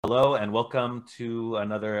Hello and welcome to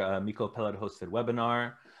another Miko Peled hosted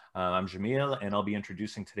webinar. I'm Jamil and I'll be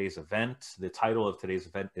introducing today's event. The title of today's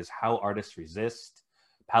event is How Artists Resist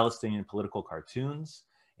Palestinian Political Cartoons.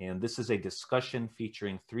 And this is a discussion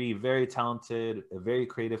featuring three very talented, very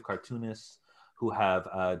creative cartoonists who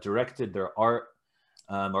have directed their art,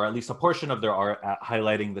 or at least a portion of their art, at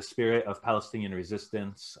highlighting the spirit of Palestinian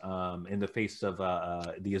resistance in the face of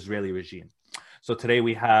the Israeli regime. So today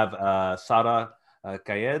we have Sara,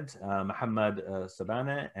 Qaed, Mohammad,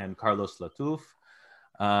 Sabaaneh, and Carlos Latuff.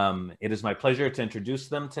 It is my pleasure to introduce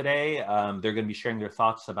them today. They're going to be sharing their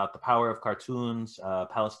thoughts about the power of cartoons,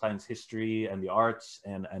 Palestine's history and the arts,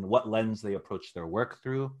 and what lens they approach their work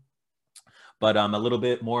through. But a little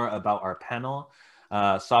bit more about our panel.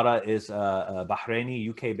 Sara is a Bahraini,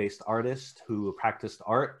 UK-based artist who practiced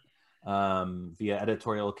art via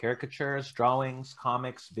editorial caricatures, drawings,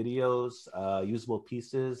 comics, videos, usable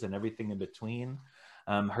pieces, and everything in between.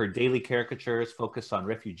 Her daily caricatures focus on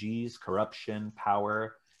refugees, corruption,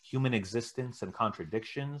 power, human existence, and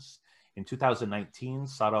contradictions. In 2019,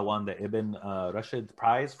 Sara won the Ibn Rushd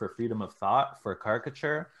Prize for Freedom of Thought for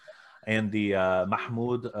caricature and the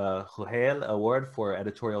Mahmoud Khuhail Award for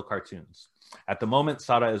editorial cartoons. At the moment,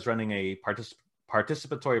 Sara is running a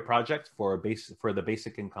participatory project for the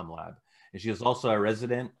Basic Income Lab. And she is also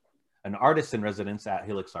an artist in residence at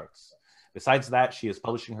Helix Arts. Besides that, she is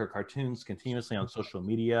publishing her cartoons continuously on social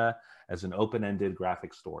media as an open-ended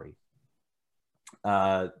graphic story.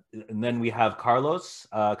 And then we have Carlos.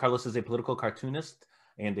 Carlos is a political cartoonist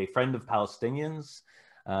and a friend of Palestinians.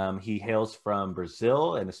 He hails from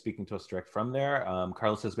Brazil and is speaking to us direct from there.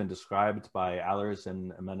 Carlos has been described by Allers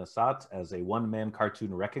and Menasat as a one-man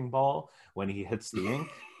cartoon wrecking ball when he hits the ink.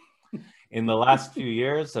 In the last few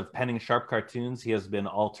years of penning sharp cartoons, he has been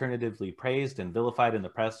alternatively praised and vilified in the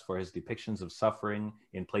press for his depictions of suffering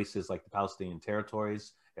in places like the Palestinian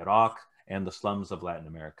territories, Iraq, and the slums of Latin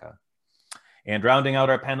America. And rounding out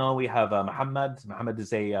our panel, we have Mohammad. Mohammad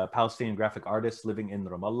is a Palestinian graphic artist living in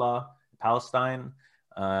Ramallah, Palestine.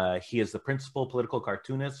 He is the principal political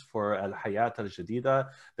cartoonist for Al Hayat Al Jadida,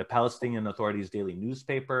 the Palestinian Authority's daily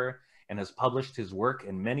newspaper, and has published his work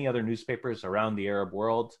in many other newspapers around the Arab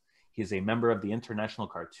world. He is a member of the International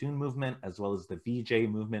Cartoon Movement, as well as the VJ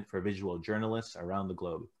movement for visual journalists around the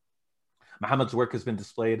globe. Mohammad's work has been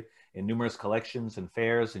displayed in numerous collections and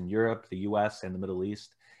fairs in Europe, the US, and the Middle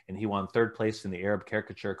East, and he won third place in the Arab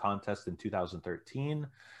Caricature Contest in 2013.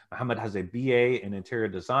 Mohammad has a BA in interior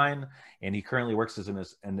design, and he currently works as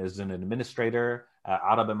an administrator at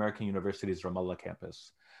Arab American University's Ramallah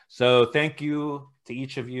campus. So thank you to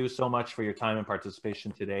each of you so much for your time and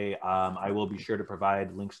participation today. I will be sure to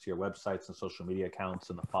provide links to your websites and social media accounts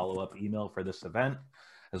in the follow-up email for this event,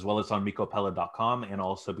 as well as on mikopella.com, and I'll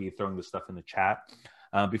also be throwing this stuff in the chat.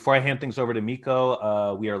 Before I hand things over to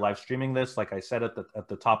Miko, we are live streaming this, like I said at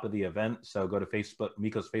the top of the event. So go to Facebook,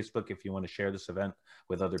 Miko's Facebook, if you want to share this event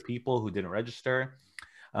with other people who didn't register.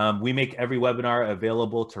 We make every webinar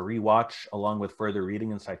available to rewatch along with further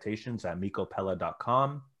reading and citations at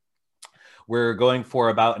mikopella.com. We're going for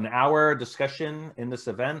about an hour discussion in this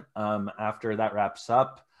event. After that wraps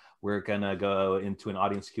up, we're gonna go into an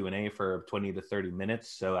audience Q&A for 20 to 30 minutes.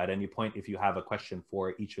 So at any point, if you have a question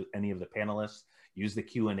for any of the panelists, use the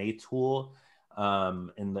Q&A tool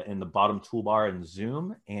in the bottom toolbar in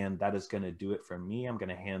Zoom, and that is gonna do it for me. I'm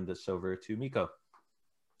gonna hand this over to Miko.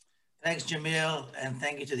 Thanks, Jamil, and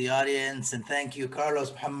thank you to the audience, and thank you,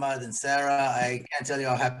 Carlos, Mohammad, and Sara. I can't tell you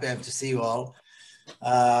how happy I am to see you all.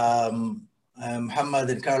 Mohammad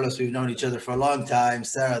and Carlos, we've known each other for a long time.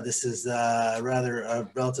 Sara, this is a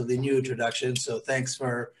relatively new introduction, so thanks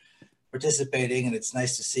for participating, and it's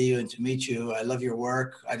nice to see you and to meet you. I love your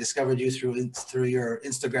work. I discovered you through your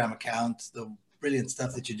Instagram account, the brilliant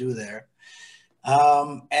stuff that you do there.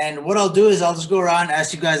 And what I'll do is I'll just go around,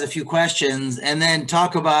 ask you guys a few questions, and then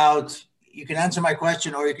talk about, you can answer my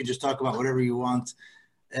question or you can just talk about whatever you want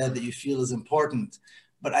that you feel is important.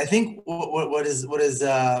 But I think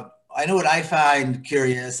I know what I find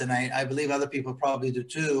curious, and I believe other people probably do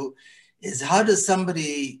too, is how does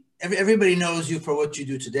everybody knows you for what you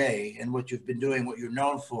do today and what you've been doing, what you're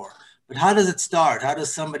known for. But how does it start? How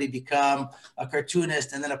does somebody become a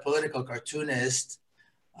cartoonist and then a political cartoonist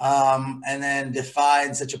and then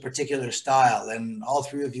define such a particular style? And all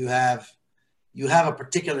three of you have a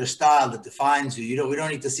particular style that defines you. We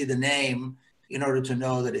don't need to see the name in order to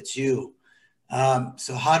know that it's you.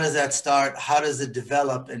 So how does that start? How does it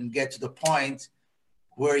develop and get to the point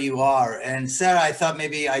where you are? And Sara, I thought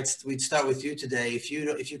maybe we'd start with you today. If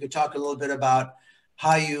you could talk a little bit about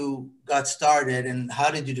how you got started and how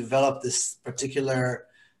did you develop this particular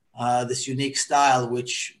this unique style,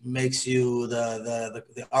 which makes you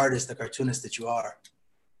the artist, the cartoonist that you are?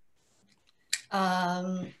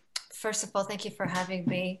 First of all, thank you for having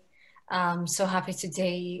me. I'm so happy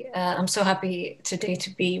today. I'm so happy today to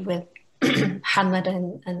be with Mohammad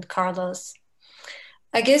and Carlos.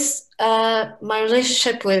 I guess my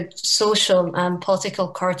relationship with social and political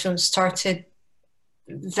cartoons started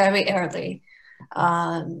very early.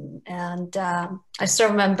 I still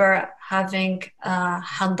remember having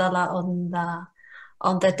Handala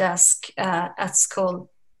on the desk at school.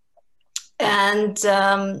 And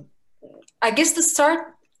I guess the start,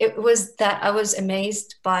 it was that I was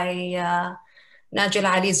amazed by Najil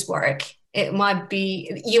Ali's work. It might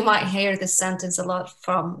be, you might hear this sentence a lot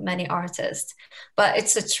from many artists, but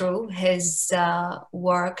it's true. His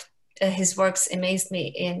works amazed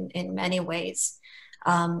me in many ways.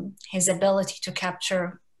 His ability to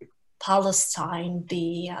capture Palestine,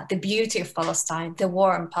 the beauty of Palestine, the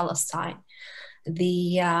war in Palestine,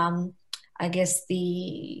 I guess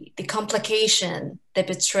the complication, the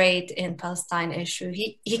betrayed in Palestine issue.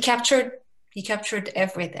 He captured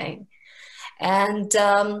everything. And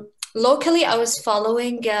locally, I was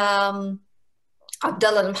following Abdullah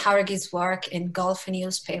al-Maharagi's work in Gulf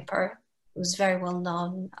newspaper. He was very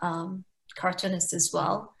well-known cartoonist as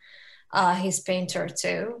well. He's painter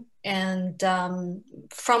too. And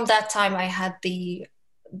from that time, I had the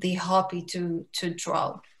hobby to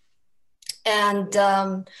draw. And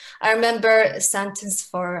I remember a sentence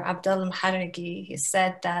for Abdullah al-Maharagi. He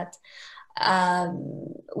said that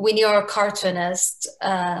when you're a cartoonist,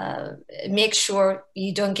 make sure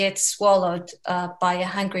you don't get swallowed by a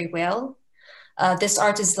hungry whale. This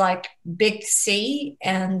art is like big sea,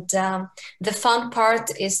 and the fun part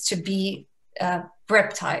is to be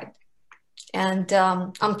riptide. And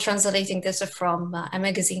I'm translating this from a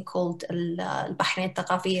magazine called Al-Bahrain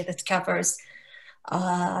Thaqafiyya that covers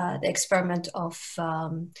the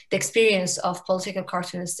experience of political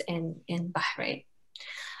cartoonists in Bahrain.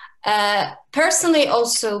 Personally,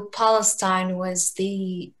 also Palestine was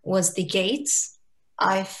the gate.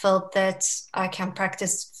 I felt that I can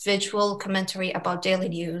practice visual commentary about daily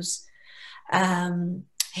news,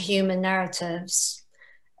 human narratives.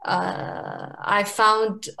 I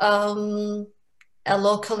found a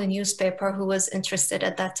local newspaper who was interested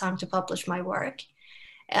at that time to publish my work.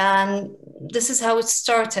 And this is how it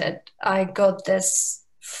started. I got this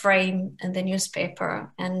frame in the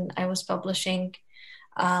newspaper and I was publishing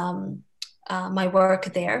my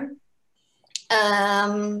work there.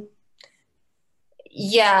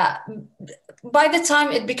 Yeah, by the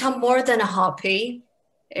time it became more than a hobby,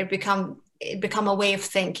 it became a way of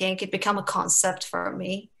thinking, it became a concept for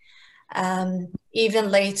me. Even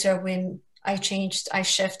later when I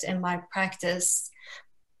shift in my practice,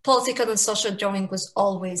 political and social drawing was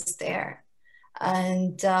always there.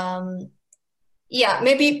 And yeah,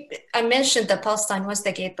 maybe I mentioned that Palestine was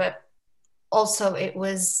the gate, but also it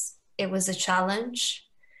was a challenge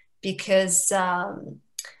because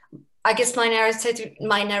I guess my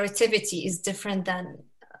narrativity is different than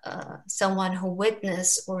someone who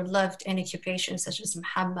witnessed or lived an occupation such as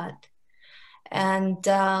Mohammad. And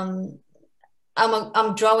I'm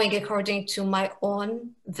drawing according to my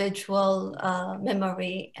own visual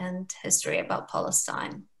memory and history about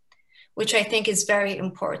Palestine, which I think is very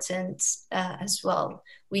important as well.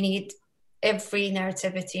 We need every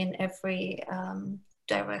narrativity in every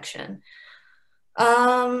direction.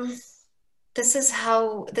 This is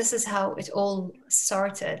how it all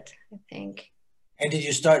started, I think. And did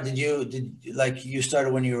you started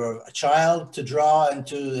when you were a child to draw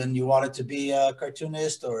and you wanted to be a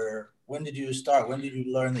cartoonist, or when did you start? When did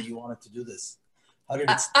you learn that you wanted to do this? How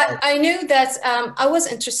did it start? I knew that I was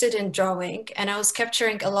interested in drawing, and I was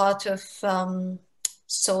capturing a lot of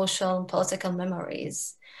social and political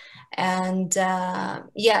memories. And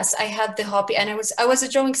yes, I had the hobby, and I was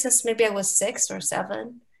drawing since maybe I was 6 or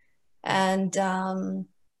 7. And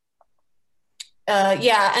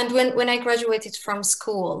yeah, and when I graduated from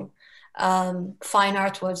school, fine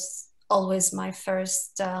art was always my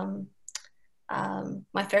first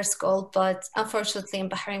goal. But unfortunately, in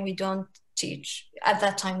Bahrain, we don't teach. At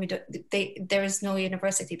that time, there is no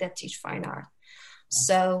university that teach fine art.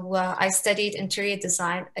 So I studied interior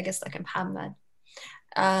design, I guess like Mohammad.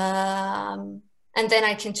 And then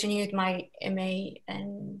I continued my MA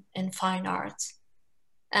in fine art.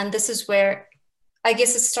 And this is where I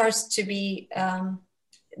guess it starts to be,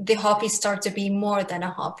 the hobby starts to be more than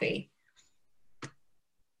a hobby.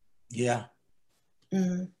 Yeah.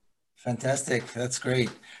 Fantastic. That's great.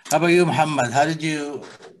 How about you, Mohammad? How did you,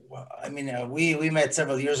 I mean, we met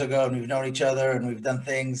several years ago and we've known each other and we've done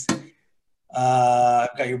things.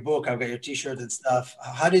 I've got your book, I've got your t-shirt and stuff.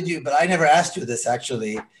 How did you, but I never asked you this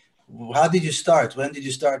actually. How did you start? When did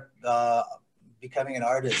you start becoming an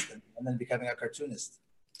artist and then becoming a cartoonist?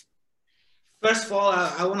 First of all,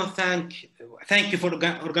 I want to thank you for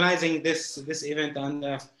organizing this event, and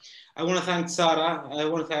I want to thank Sara. I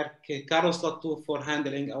want to thank Carlos Latuff for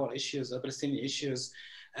handling our issues, Palestinian issues,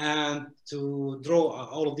 and to draw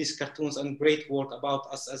all of these cartoons and great work about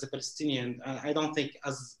us as a Palestinian. I don't think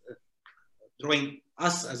as drawing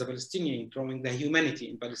us as a Palestinian, drawing the humanity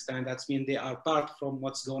in Palestine. That means they are part from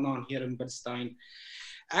what's going on here in Palestine.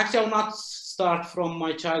 Actually, I'll not start from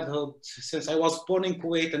my childhood, since I was born in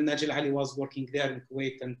Kuwait and Najil Ali was working there in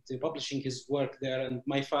Kuwait and publishing his work there. And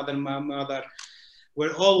my father and my mother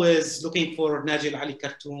were always looking for Najil Ali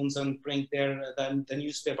cartoons and bring the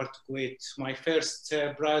newspaper to Kuwait. My first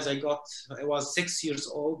prize I got, I was 6 years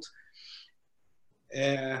old,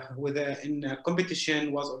 in a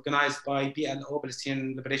competition was organized by PLO,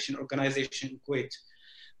 Palestinian Liberation Organization in Kuwait.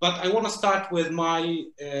 But I want to start with my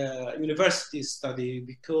university study,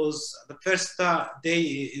 because the first day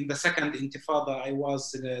in the second Intifada, I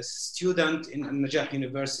was a student in Najaf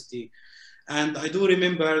University. And I do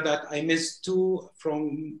remember that I missed two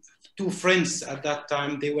friends at that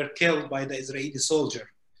time. They were killed by the Israeli soldier.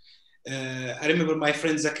 I remember my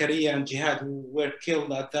friends Zakaria and Jihad, who were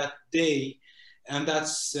killed at that day. And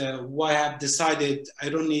that's why I've decided I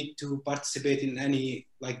don't need to participate in any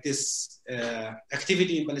like this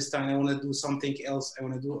activity in Palestine. I want to do something else.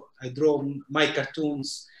 I draw my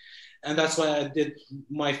cartoons. And that's why I did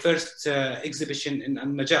my first exhibition in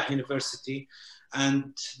Najaf University.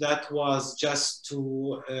 And that was just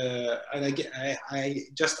to, I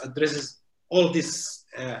just addresses all this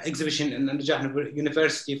exhibition in Najaf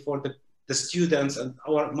University for the students and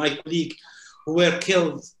my colleague who were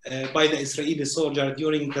killed by the Israeli soldier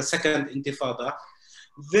during the second Intifada.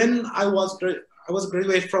 Then I was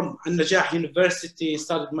graduated from Najaf University,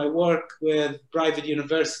 started my work with private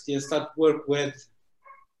university and started work with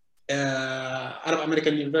Arab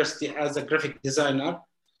American University as a graphic designer,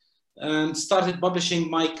 and started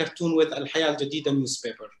publishing my cartoon with Al Hayat Al Jadida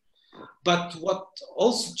newspaper. But what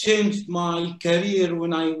also changed my career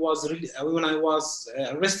when I was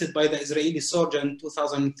arrested by the Israeli soldier in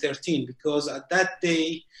 2013, because at that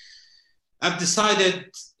day I've decided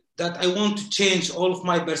that I want to change all of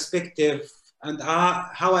my perspective and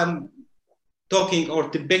how I'm talking or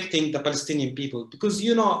depicting the Palestinian people. Because,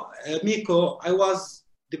 you know, Miko, I was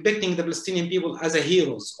depicting the Palestinian people as a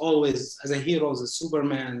heroes, always as a heroes, as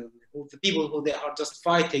Superman, the people who they are just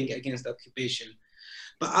fighting against the occupation.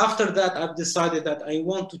 But after that, I've decided that I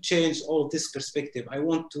want to change all of this perspective. I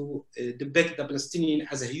want to depict the Palestinian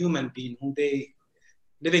as a human being, who they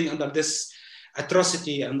living under this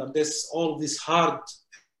atrocity, under all these hard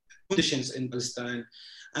conditions in Palestine.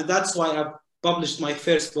 And that's why I've published my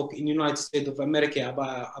first book in the United States of America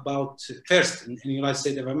first in the United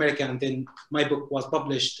States of America, and then my book was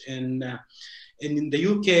published in the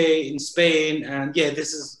UK, in Spain, and yeah,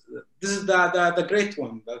 this is the great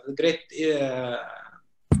one, the great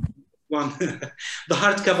one, the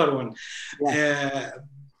hardcover one. Yeah.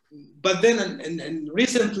 But then, and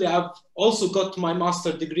recently, I've also got my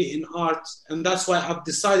master's degree in art, and that's why I've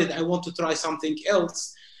decided I want to try something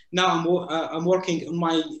else. Now I'm working on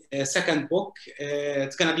my second book.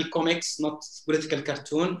 It's gonna be comics, not political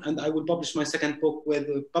cartoon, and I will publish my second book with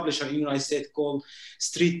a publisher in the United States called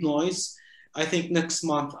Street Noise. I think next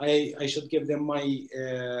month I should give them my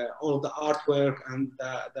all of the artwork and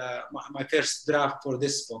my first draft for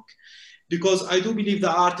this book, because I do believe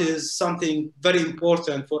the art is something very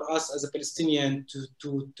important for us as a Palestinian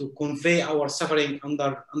to convey our suffering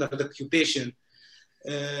under the occupation.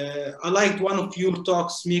 I liked one of your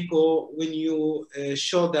talks, Miko, when you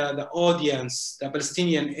showed the audience the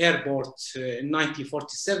Palestinian airport in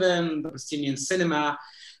 1947, the Palestinian cinema,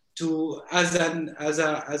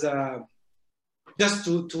 just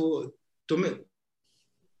to make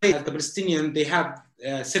the Palestinian, they have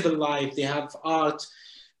civil life, they have art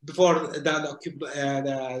before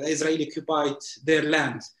the Israeli occupied their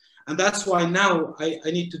land. And that's why now I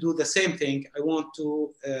need to do the same thing. I want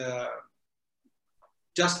to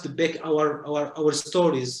just depict our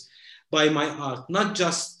stories by my art, not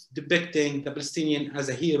just depicting the Palestinian as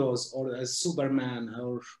a heroes or as Superman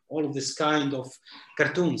or all of this kind of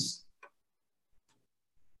cartoons.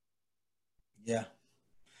 Yeah.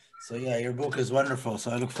 So yeah, your book is wonderful.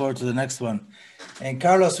 So I look forward to the next one. And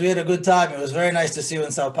Carlos, we had a good time. It was very nice to see you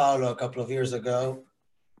in Sao Paulo a couple of years ago.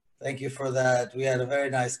 Thank you for that. We had a very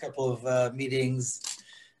nice couple of meetings.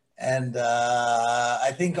 And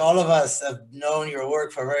I think all of us have known your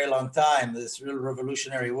work for a very long time, this real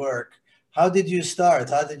revolutionary work How did you start?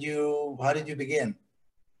 How did you begin?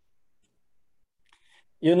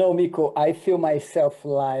 You know, Miko, I feel myself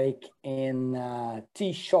like in a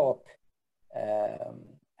tea shop,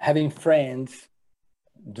 having friends,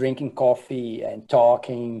 drinking coffee and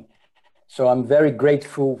talking. So I'm very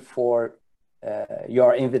grateful for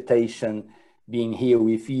your invitation, being here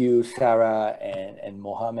with you, Sara and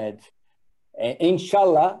Mohammad. And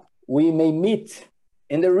inshallah, we may meet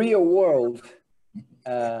in the real world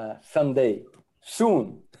someday,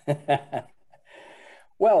 soon.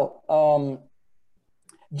 Well,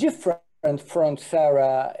 different from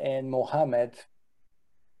Sara and Mohammad,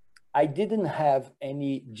 I didn't have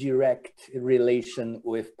any direct relation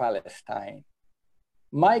with Palestine.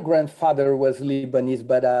 My grandfather was Lebanese,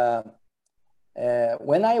 but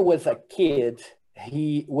when I was a kid,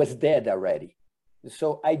 he was dead already.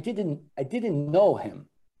 So I didn't know him.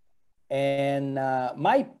 And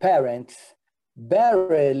my parents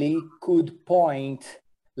barely could point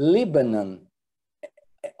Lebanon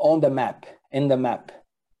on the map, in the map.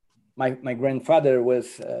 My grandfather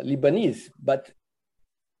was Lebanese, but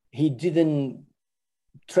he didn't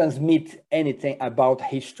transmit anything about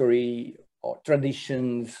history or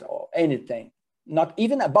traditions or anything, not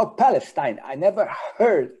even about Palestine. I never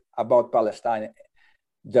heard about Palestine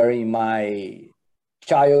during my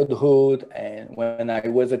childhood and when I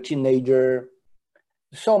was a teenager.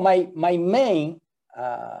 So my main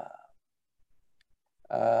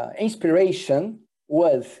inspiration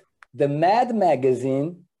was the Mad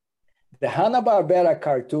magazine, the Hanna-Barbera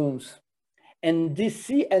cartoons, and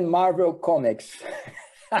DC and Marvel comics.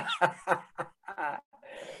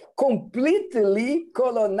 Completely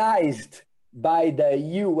colonized by the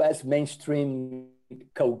US mainstream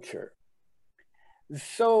culture.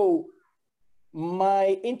 So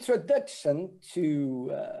my introduction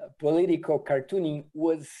to political cartooning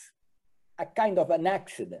was a kind of an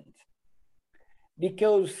accident,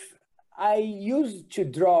 because I used to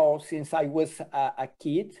draw since I was a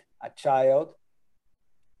kid, a child.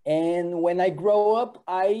 And when I grow up,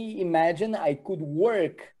 I imagined I could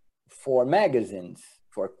work for magazines,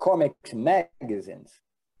 for comics magazines,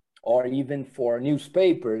 or even for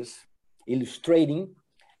newspapers, illustrating.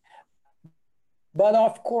 But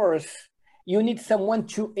of course, you need someone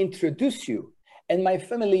to introduce you. And my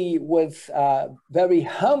family was very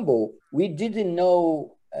humble. We didn't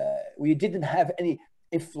know, we didn't have any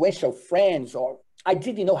influential friends, or I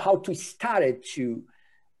didn't know how to start it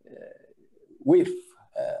with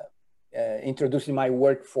introducing my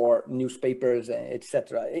work for newspapers,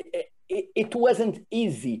 etc. It wasn't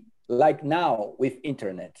easy like now with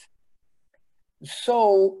internet.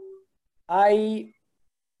 So I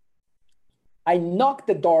knocked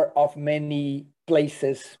the door of many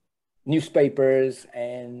places, newspapers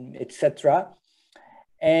and etc.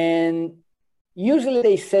 And usually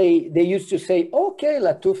they used to say, okay,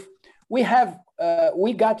 Latuff,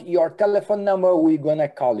 we got your telephone number, we're gonna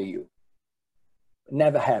call you.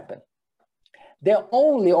 Never happened. The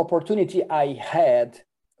only opportunity I had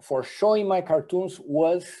for showing my cartoons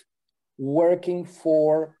was working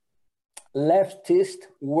for leftist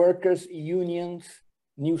workers' unions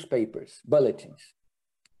newspapers, bulletins.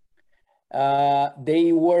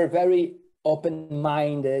 They were very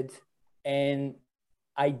open-minded, and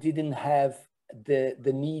I didn't have the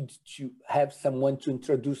need to have someone to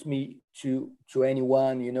introduce me to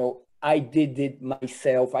anyone. You know, I did it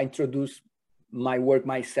myself. I introduced my work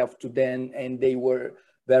myself to them, and they were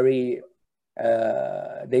very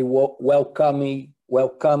they welcoming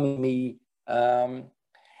me,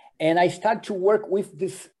 and I started to work with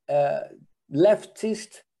this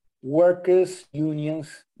leftist workers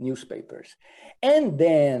unions newspapers. And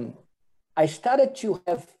then I started to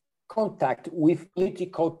have contact with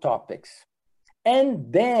political topics.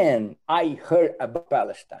 And then I heard about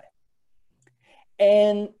Palestine.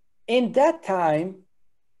 And in that time,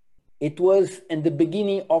 it was in the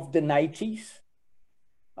beginning of the 90s.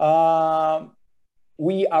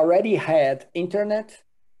 We already had internet,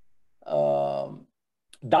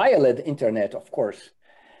 dial-up internet, of course.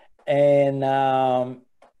 And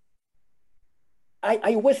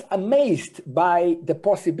I was amazed by the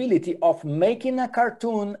possibility of making a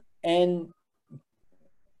cartoon and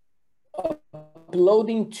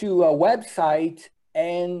uploading to a website,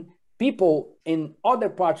 and people in other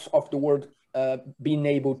parts of the world being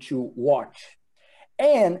able to watch.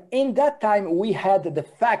 And in that time, we had the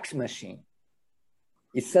fax machine.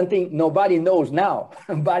 It's something nobody knows now,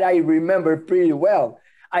 but I remember pretty well.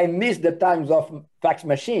 I miss the times of fax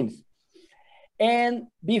machines. And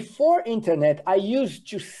before internet, I used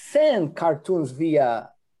to send cartoons via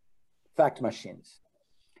fax machines.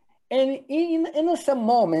 And in some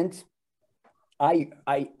moment,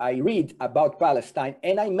 I read about Palestine,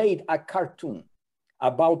 and I made a cartoon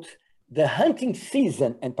about the hunting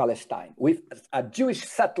season in Palestine with a Jewish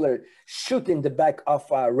settler shooting the back of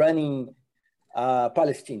a running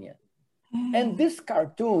Palestinian. And this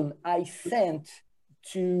cartoon I sent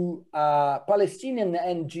to a Palestinian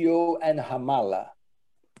NGO in Ramallah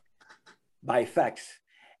by fax.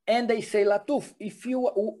 And they say, Latuff, if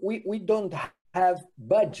we don't have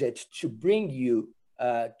budget to bring you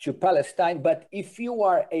to Palestine, but if you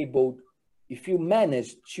are able, if you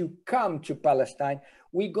manage to come to Palestine,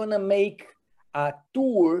 we're gonna make a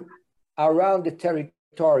tour around the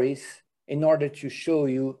territories in order to show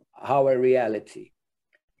you our reality.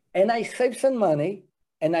 And I saved some money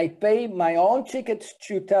and I paid my own tickets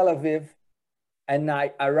to Tel Aviv, and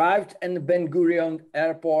I arrived in Ben Gurion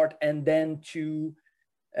airport and then to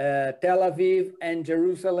Tel Aviv and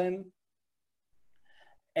Jerusalem.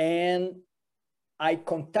 And I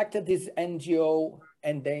contacted this NGO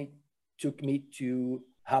and they took me to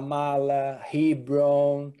Ramallah,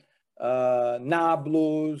 Hebron,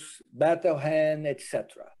 Nablus, Bethlehem,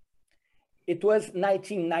 etc. It was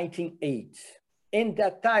 1998. In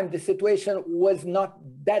that time, the situation was not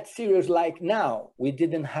that serious like now. We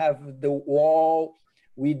didn't have the wall.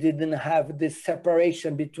 We didn't have this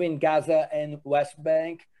separation between Gaza and West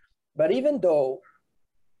Bank. But even though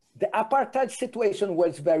the apartheid situation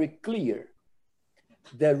was very clear,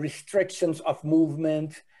 the restrictions of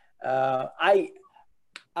movement, I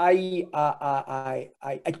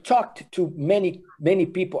talked to many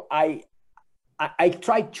people. I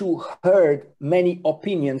tried to hear many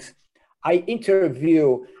opinions. I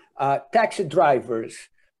interview taxi drivers,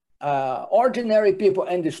 ordinary people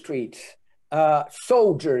in the streets,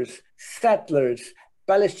 soldiers, settlers,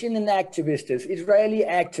 Palestinian activists, Israeli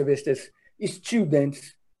activists,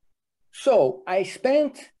 students. So I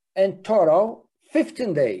spent in total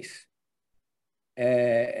 15 days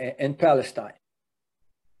in Palestine.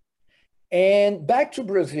 And back to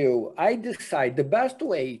Brazil, I decided the best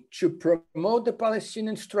way to promote the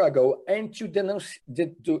Palestinian struggle and to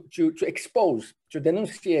expose, to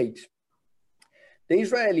denunciate the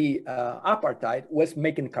Israeli apartheid was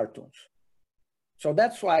making cartoons. So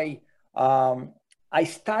that's why I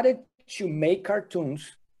started to make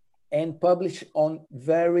cartoons and publish on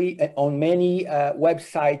many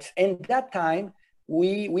websites. And that time,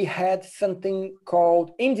 we had something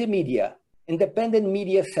called Indie Media, Independent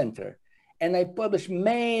Media Center. And I published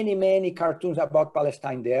many cartoons about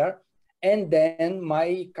Palestine there. And then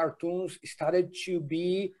my cartoons started to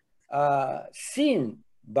be seen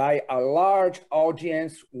by a large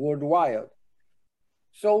audience worldwide.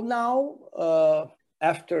 So now,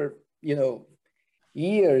 after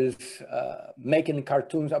years making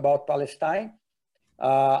cartoons about Palestine,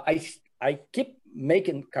 I keep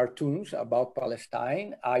making cartoons about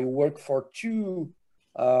Palestine. I work for two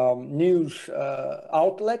news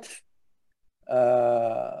outlets,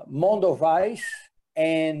 Mondo Vice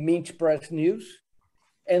and Mint Press News,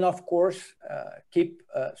 and of course keep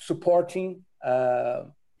supporting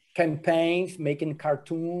campaigns, making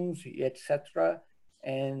cartoons, etc.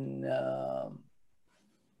 And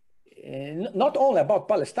not only about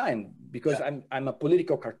Palestine, because I'm a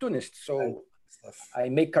political cartoonist, so I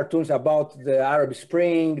make cartoons about the Arab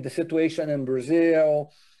Spring, the situation in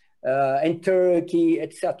Brazil, and Turkey,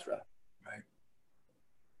 etc.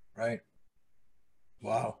 Right.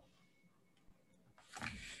 Wow.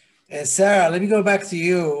 And Sara, let me go back to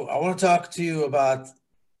you. I want to talk to you about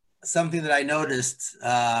something that I noticed.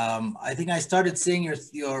 I think I started seeing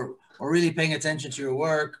your or really paying attention to your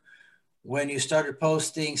work when you started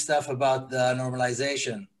posting stuff about the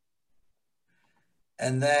normalization,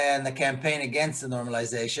 and then the campaign against the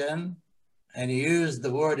normalization, and you used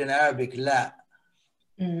the word in Arabic, la.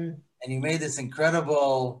 And you made this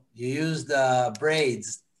incredible, you used the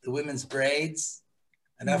braids, the women's braids.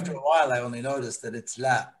 And after a while, I only noticed that it's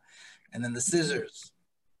la. And then the scissors,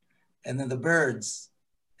 and then the birds.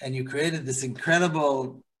 And you created this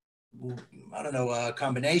incredible, I don't know,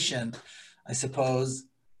 combination, I suppose,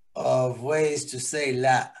 of ways to say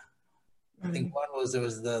la. I think one was, there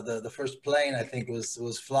was the first plane, I think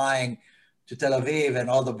was flying to Tel Aviv, and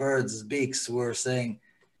all the birds' beaks were saying,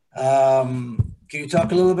 can you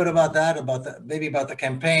talk a little bit about that, maybe about the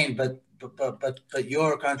campaign, but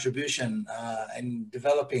your contribution in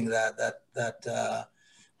developing that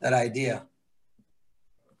idea?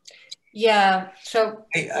 Yeah. So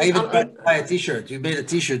I even tried to buy a T-shirt. You made a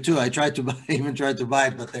T-shirt too. I even tried to buy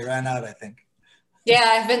it, but they ran out, I think. Yeah,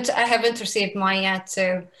 I haven't received mine yet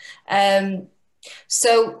too. I'm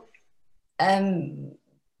so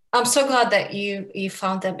glad that you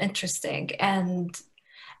found them interesting, and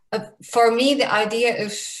For me, the idea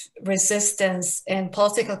of resistance in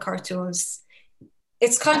political cartoons,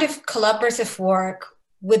 it's kind of collaborative work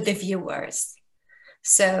with the viewers.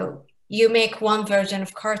 So you make one version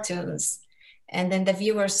of cartoons, and then the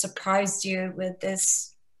viewers surprised you with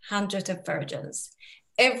this hundred of versions.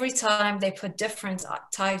 Every time they put different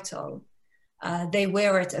title, they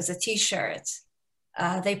wear it as a t-shirt,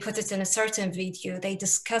 they put it in a certain video, they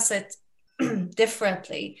discuss it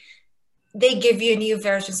differently. They give you new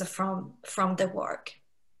versions from the work.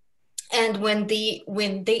 And when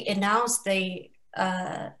they announced the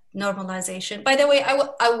normalization, by the way,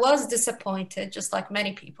 I was disappointed, just like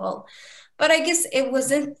many people, but I guess it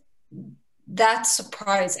wasn't that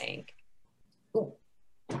surprising.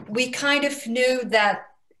 We kind of knew that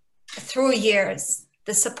through years,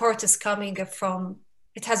 the support is coming from,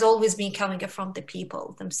 it has always been coming from the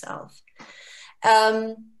people themselves.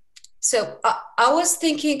 So I was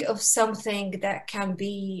thinking of something that can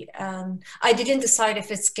be, I didn't decide if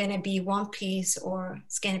it's gonna be one piece or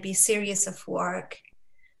it's gonna be a series of work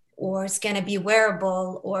or it's gonna be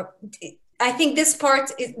wearable, or I think this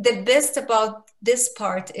part, the best about this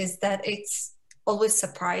part is that it's always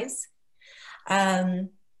surprise.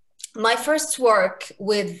 My first work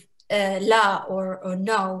with La or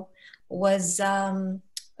No was a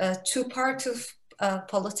two-part of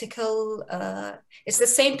political, it's the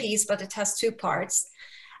same piece, but it has two parts.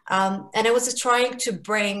 And I was trying to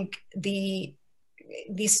bring the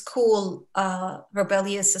school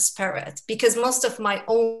rebellious spirit, because most of my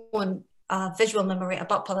own visual memory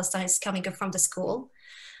about Palestine is coming from the school.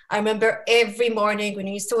 I remember every morning when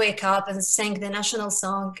we used to wake up and sing the national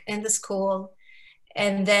song in the school,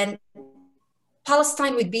 and then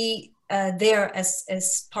Palestine would be there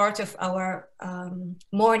as part of our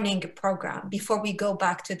morning program before we go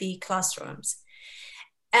back to the classrooms.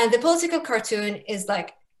 And the political cartoon is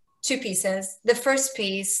like two pieces. The first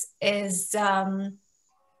piece is the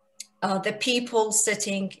people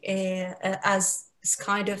sitting as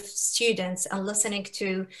kind of students and listening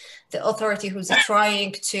to the authority who's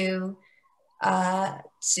trying to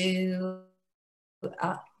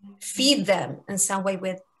feed them in some way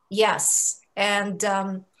with yes. And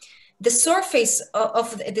the surface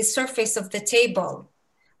of the table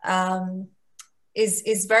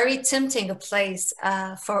is very tempting a place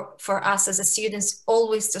for us as a students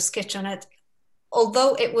always to sketch on it,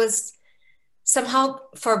 although it was somehow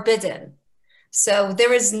forbidden. So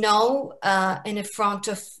there is no in front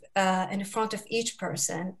of each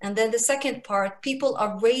person. And then the second part, people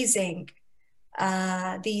are raising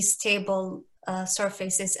these table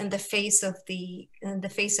surfaces in the face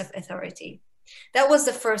of authority. That was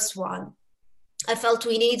the first one. I felt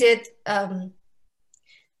we needed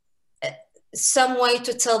some way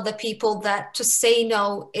to tell the people that to say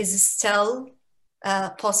no is still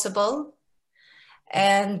possible.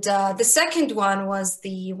 And the second one was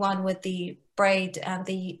the one with the braid and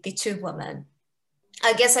the two women.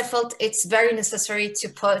 I guess I felt it's very necessary to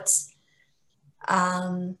put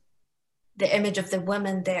the image of the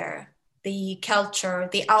women there, the culture,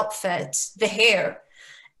 the outfit, the hair.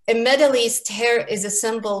 In Middle East, hair is a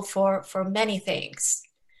symbol for many things.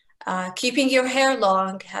 Keeping your hair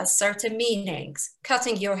long has certain meanings.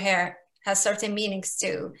 Cutting your hair has certain meanings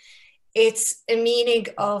too. It's a meaning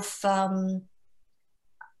of, I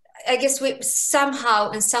guess we somehow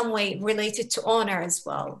in some way related to honor as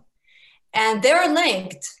well. And they're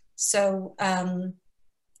linked. So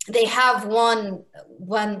they have one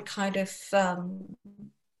kind of,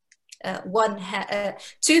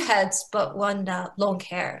 two heads, but one long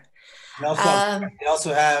hair. And they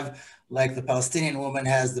also have, like the Palestinian woman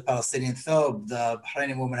has the Palestinian thobe, the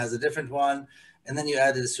Bahraini woman has a different one, and then you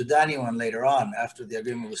added a Sudani one later on after the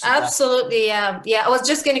agreement with Sudan. Absolutely, yeah. I was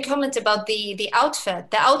just going to comment about the outfit.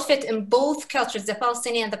 The outfit in both cultures, the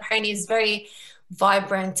Palestinian and the Bahraini, is very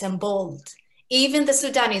vibrant and bold. Even the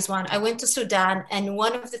Sudanese one, I went to Sudan, and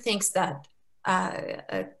one of the things that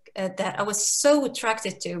that I was so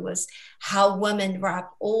attracted to was how women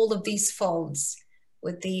wrap all of these folds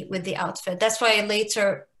with the outfit. That's why I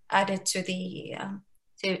later added to the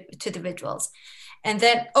visuals. And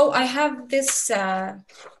then I have this.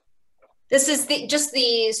 This is just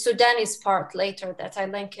the Sudanese part later that I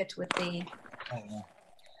link it with the.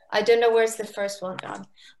 I don't know where's the first one gone,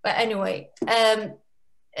 but anyway.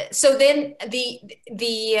 So then the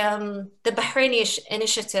Bahraini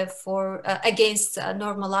initiative for against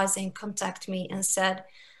normalizing contacted me and said,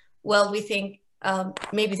 well, we think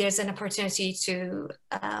maybe there's an opportunity to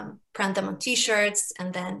print them on T-shirts,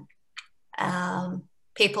 and then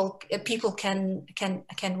people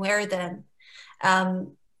can wear them,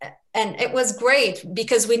 and it was great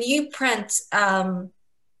because when you print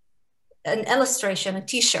an illustration, a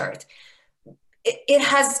T-shirt, it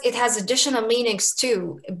has additional meanings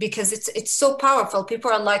too, because it's so powerful.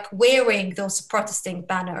 People are like wearing those protesting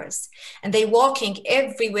banners and they walking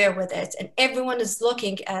everywhere with it, and everyone is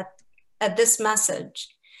looking at this message.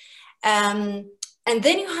 And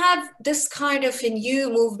then you have this kind of a new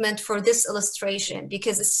movement for this illustration,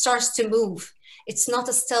 because it starts to move. It's not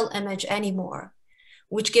a still image anymore,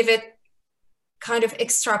 which give it kind of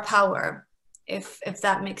extra power, if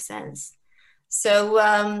that makes sense. So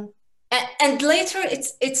and later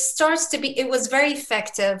it starts to be, it was very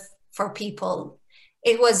effective for people.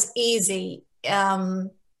 It was easy,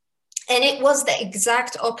 and it was the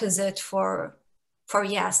exact opposite for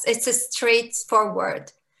yes. It's a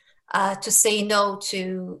straightforward to say no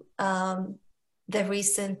to the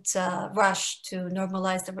recent rush to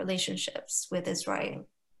normalize the relationships with Israel.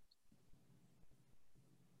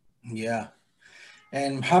 Yeah.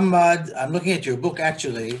 And Mohammad, I'm looking at your book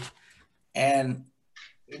actually, and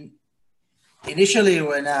initially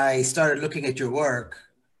when I started looking at your work,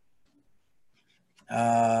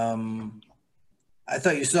 I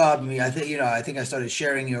thought you saw me. I think I started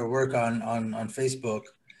sharing your work on Facebook.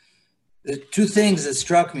 The two things that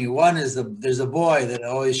struck me. One is there's a boy that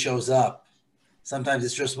always shows up. Sometimes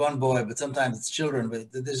it's just one boy, but sometimes it's children.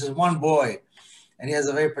 But there's just one boy, and he has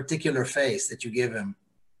a very particular face that you give him.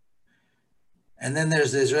 And then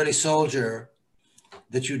there's the Israeli soldier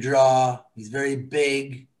that you draw. He's very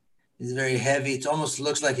big. He's very heavy. It almost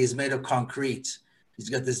looks like he's made of concrete. He's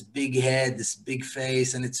got this big head, this big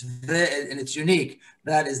face, and it's unique.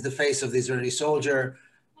 That is the face of the Israeli soldier.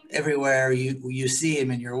 Everywhere you see him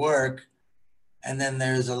in your work. And then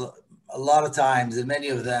there's a lot of times, in many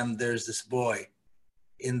of them, there's this boy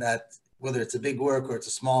in that, whether it's a big work or it's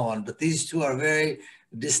a small one. But these two are very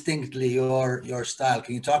distinctly your style.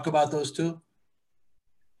 Can you talk about those two?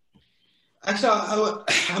 Actually,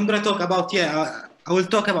 I'm going to talk about, I will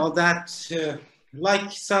talk about that.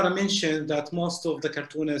 Like Sara mentioned, that most of the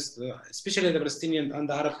cartoonists, especially the Palestinian and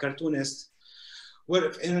the Arab cartoonists,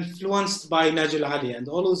 were influenced by Najil Ali. And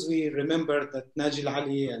always we remember that Najil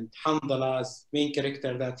Ali and Hamdallah's main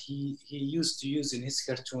character that he used to use in his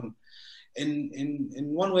cartoon. In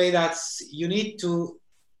one way, that's, you need to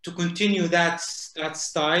continue that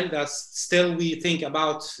style. That's still we think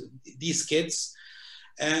about these kids.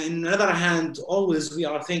 And on the other hand, always we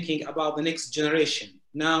are thinking about the next generation.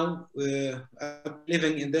 Now, I'm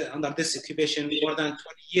living under this occupation more than 20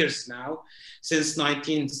 years now, since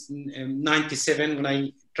 1997, when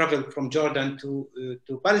I traveled from Jordan to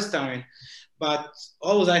Palestine. But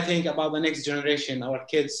always I think about the next generation, our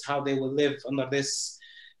kids, how they will live under this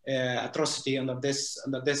atrocity, under this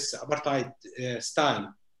apartheid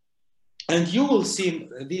style. And you will see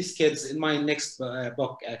these kids in my next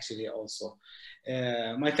book, actually, also.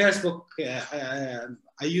 My first book,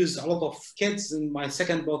 I use a lot of kids. In my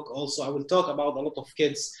second book also, I will talk about a lot of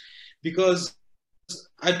kids, because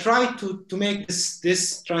I try to make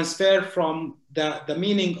this transfer from the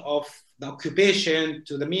meaning of the occupation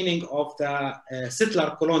to the meaning of the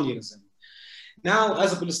settler colonialism. Now,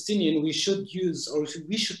 as a Palestinian, we should use, or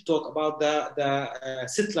we should talk about the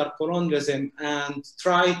settler colonialism and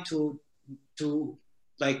try to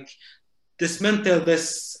like dismantle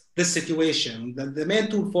this situation. The main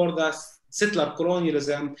tool for the settler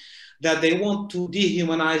colonialism, that they want to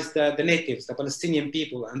dehumanize the natives, the Palestinian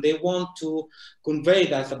people, and they want to convey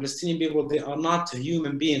that the Palestinian people, they are not a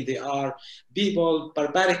human being. They are people,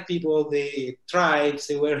 barbaric people, they tribes,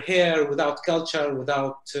 they were here without culture,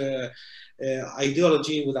 without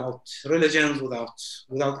ideology, without religions,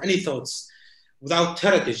 without any thoughts, without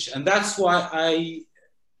heritage. And that's why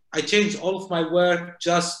I changed all of my work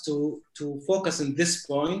just to focus on this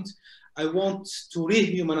point. I want to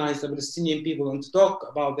rehumanize the Palestinian people and to talk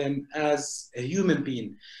about them as a human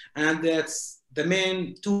being. And that's the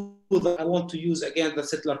main tool that I want to use against the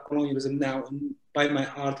settler colonialism now, by my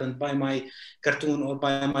art and by my cartoon or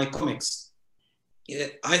by my comics.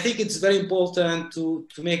 I think it's very important to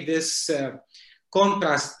make this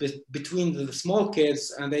contrast between the small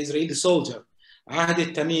kids and the Israeli soldier, Ahad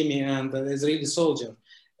Tamimi and the Israeli soldier.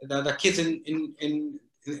 The kids in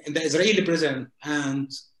the Israeli prison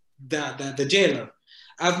and the jailer.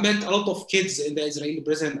 I've met a lot of kids in the Israeli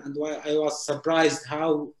prison, and I was surprised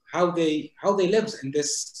how they live in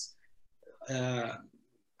this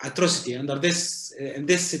atrocity, under this in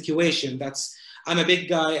this situation. That's, I'm a big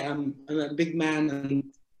guy, I'm a big man, and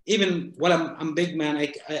even while I'm a big man,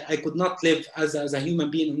 I could not live as a human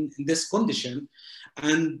being in this condition.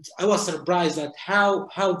 And I was surprised at how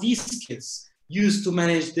these kids used to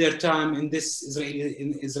manage their time in this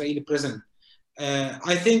Israeli prison.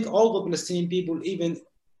 I think all the Palestinian people, even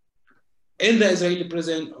in the Israeli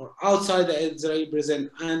prison or outside the Israeli prison,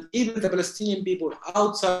 and even the Palestinian people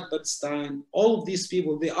outside Palestine, all of these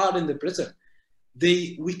people, they are in the prison.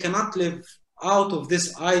 We cannot live out of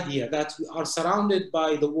this idea that we are surrounded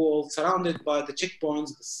by the wall, surrounded by the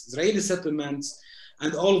checkpoints, Israeli settlements,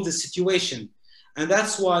 and all of the situation. And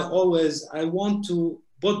that's why always I want to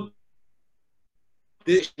put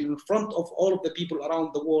this in front of all of the people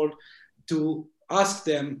around the world to ask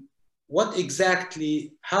them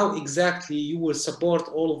how exactly you will support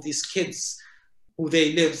all of these kids who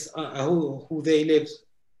they live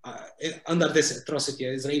under this atrocity,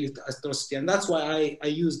 Israeli atrocity. And that's why I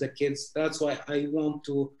use the kids. That's why I want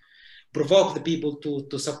to provoke the people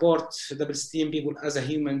to support the Palestinian people as a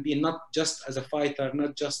human being, not just as a fighter,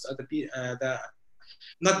 not just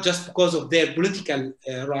not just because of their political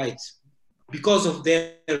rights, because of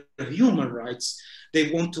their human rights.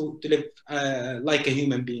 They want to live like a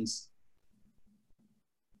human beings.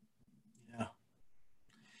 Yeah.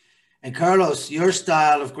 And Carlos, your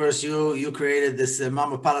style, of course, you created this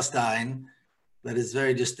Mama Palestine that is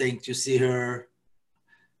very distinct. You see her.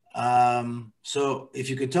 So if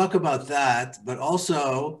you could talk about that, but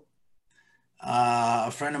also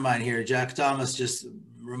a friend of mine here, Jack Thomas, just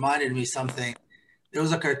reminded me something. There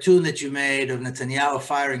was a cartoon that you made of Netanyahu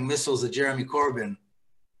firing missiles at Jeremy Corbyn.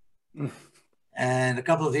 And a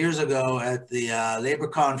couple of years ago at the labor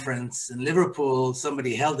conference in Liverpool,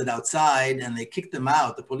 somebody held it outside and they kicked them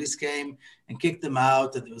out. The police came and kicked them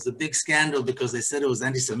out. And it was a big scandal because they said it was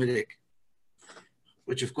anti-Semitic,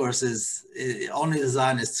 which of course is only the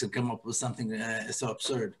Zionists can come up with something so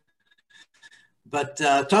absurd. But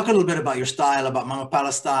talk a little bit about your style, about Mama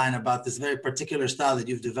Palestine, about this very particular style that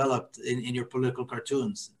you've developed in your political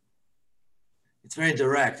cartoons. It's very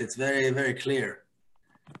direct. It's very, very clear.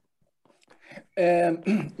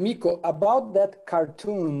 Miko, about that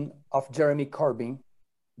cartoon of Jeremy Corbyn,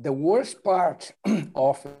 the worst part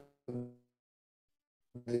of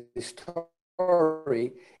the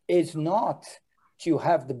story is not to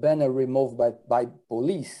have the banner removed by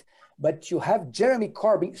police, but you have Jeremy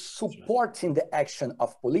Corbyn supporting the action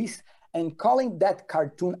of police and calling that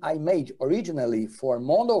cartoon I made originally for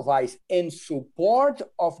Mondo Vice in support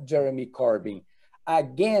of Jeremy Corbyn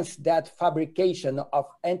against that fabrication of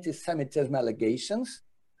anti-Semitism allegations.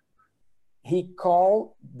 He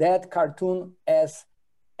called that cartoon as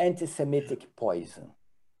anti-Semitic poison.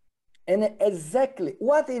 And exactly,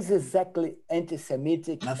 what is exactly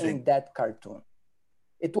anti-Semitic in that cartoon?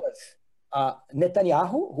 It was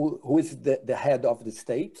Netanyahu, who is the head of the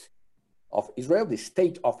state of Israel, the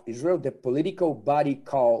state of Israel, the political body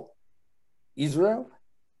called Israel,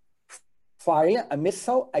 firing a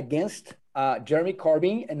missile against Jeremy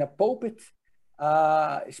Corbyn in a pulpit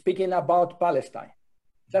speaking about Palestine.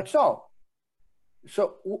 That's all.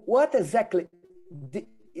 So what exactly,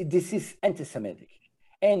 this is anti-Semitic.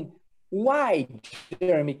 And why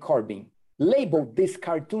Jeremy Corbyn labeled this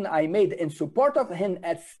cartoon I made in support of him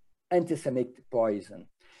as anti-Semitic poison?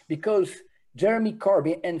 Because Jeremy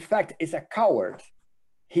Corbyn, in fact, is a coward.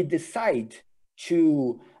 He decided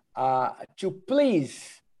to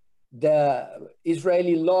please the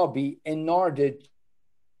Israeli lobby in order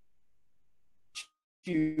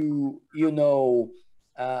to,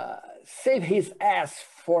 save his ass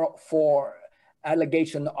for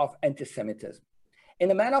allegation of anti-Semitism.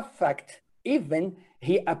 And a matter of fact, even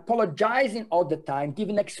he apologizing all the time,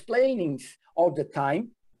 giving explainings all the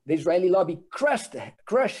time. The Israeli lobby crushed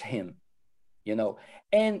him,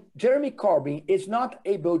 And Jeremy Corbyn is not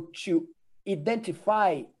able to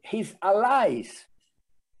identify his allies,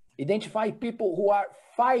 identify people who are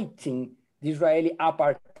fighting the Israeli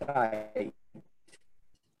apartheid.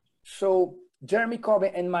 So Jeremy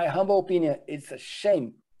Corbyn, in my humble opinion, is a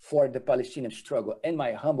shame for the Palestinian struggle, in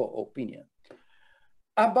my humble opinion.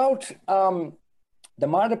 About the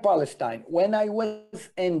Mother Palestine, when I was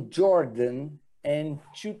in Jordan in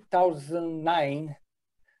 2009,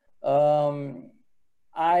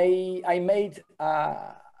 I made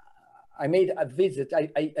a visit.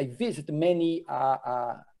 I visited many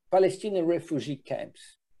Palestinian refugee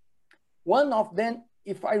camps. One of them,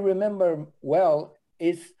 if I remember well,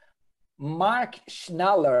 is Mark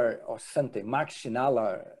Schnaller or something. Mark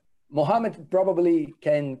Schnaller. Mohammad probably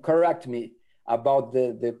can correct me about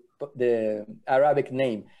the Arabic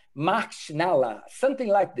name. Mark Schnaller, something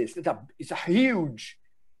like this. It's a huge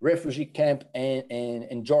refugee camp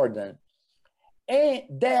in Jordan. And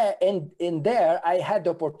there I had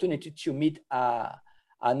the opportunity to meet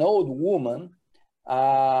an old woman,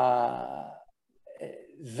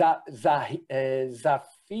 Zahira,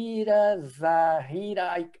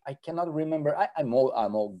 I cannot remember. I'm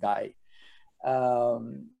old guy.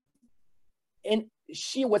 And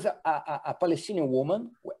she was a Palestinian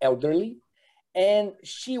woman, elderly, and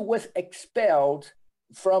she was expelled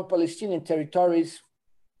from Palestinian territories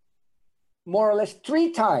more or less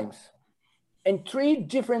 3 times in 3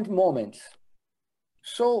 different moments.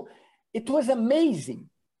 So it was amazing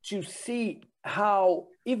to see how,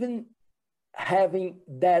 even having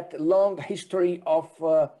that long history of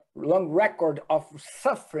long record of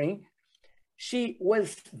suffering, she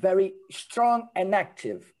was very strong and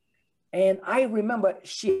active. And I remember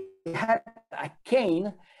she had a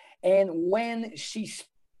cane, and when she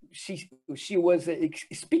was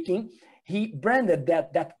speaking, he branded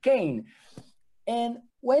that cane. And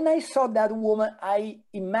when I saw that woman, I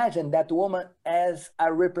imagined that woman as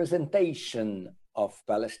a representation of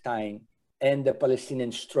Palestine and the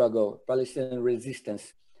Palestinian struggle, Palestinian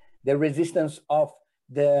resistance, the resistance of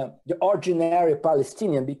the ordinary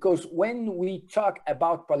Palestinian. Because when we talk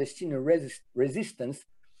about Palestinian resistance,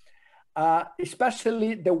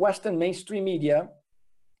 especially the Western mainstream media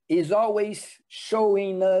is always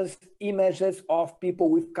showing us images of people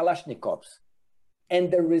with Kalashnikovs.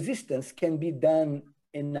 And the resistance can be done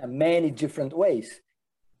in many different ways,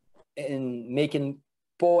 in making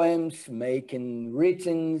poems, making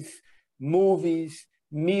writtens, movies,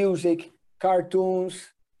 music,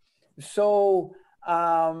 cartoons. So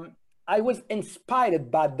I was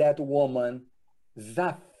inspired by that woman,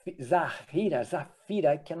 Zafira,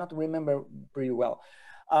 I cannot remember pretty well.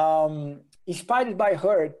 Inspired by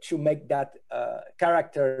her to make that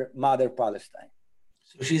character Mother Palestine.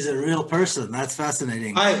 So she's a real person. That's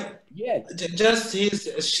fascinating. Just his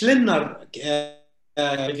Schlenner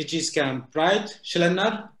refugees camp, right?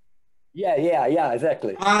 Schlenner. Yeah,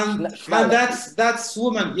 exactly. And that's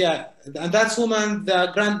woman, and that's woman,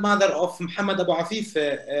 the grandmother of Mohammad Abu Afif,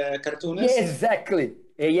 cartoonist. Yeah, exactly.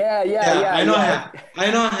 Yeah. I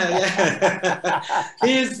know her. Yeah.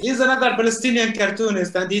 he's another Palestinian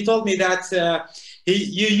cartoonist, and he told me that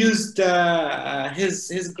you used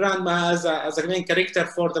his grandma as a main character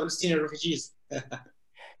for the Palestinian refugees.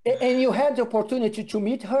 And you had the opportunity to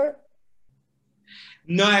meet her?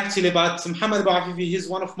 No, actually, but Mohammad Abu Afif, he's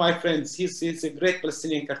one of my friends. He's a great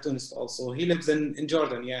Palestinian cartoonist also. He lives in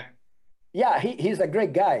Jordan, Yeah, he's a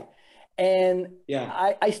great guy. And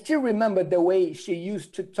I still remember the way she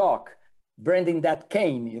used to talk, branding that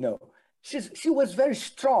cane, She was very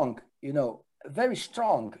strong, very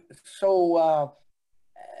strong. So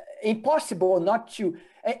impossible not to.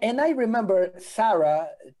 And I remember Sara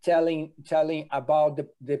telling about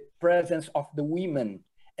the presence of the women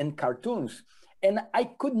in cartoons. And I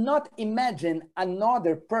could not imagine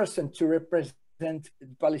another person to represent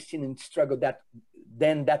the Palestinian struggle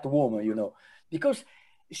than that woman, because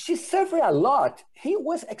she suffered a lot. He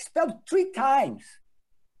was expelled 3 times.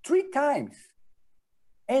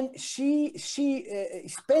 And she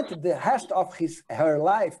spent the rest of her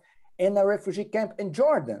life in a refugee camp in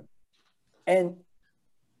Jordan. And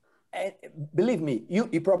believe me,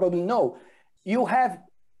 you probably know, you have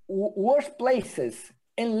worse places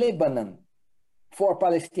in Lebanon for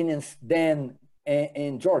Palestinians than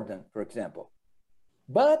in Jordan, for example.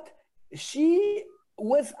 But she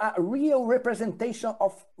was a real representation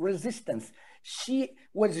of resistance. She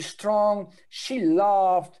was strong, she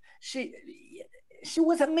loved, she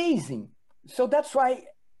was amazing. So that's why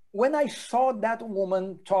when I saw that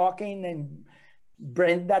woman talking and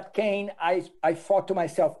brand that cane, I thought to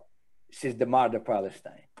myself, she's the Mother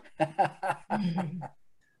Palestine.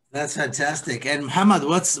 That's fantastic. And Mohammad,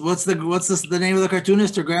 what's the name of the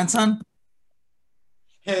cartoonist or grandson?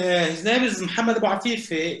 His name is Mohammad Abu Afif.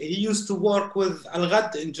 He used to work with Al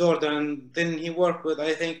Ghad in Jordan. Then he worked with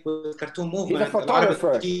Cartoon Movement. He's a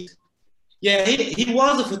photographer. Yeah, he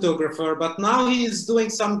was a photographer, but now he's doing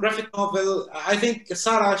some graphic novel. I think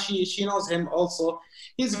Sara, she knows him also.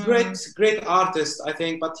 He's a great artist, I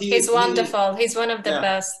think, but he's wonderful. He's one of the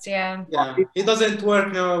best, Yeah, he doesn't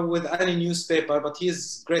work now with any newspaper, but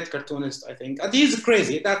he's a great cartoonist, I think. And he's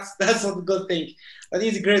crazy. That's a good thing. But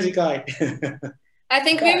he's a crazy guy. I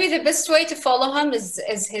think maybe the best way to follow him is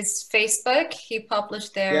his Facebook. He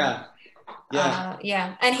published there.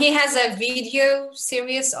 And he has a video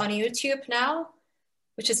series on YouTube now,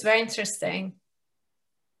 which is very interesting.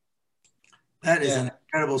 That is an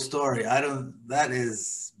incredible story.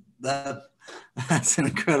 That's an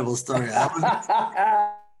incredible story. I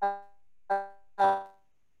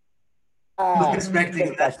was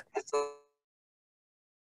expecting that.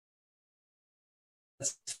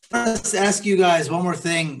 Let's ask you guys one more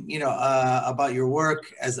thing, about your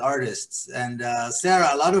work as artists. And Sara,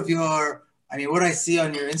 a lot of what I see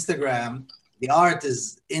on your Instagram, the art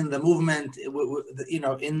is in the movement,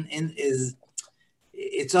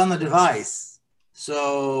 it's on the device.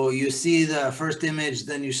 So you see the first image,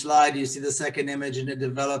 then you slide, you see the second image, and it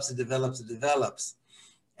develops, it develops, it develops.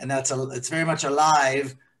 And it's very much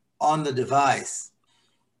alive on the device.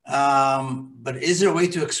 But is there a way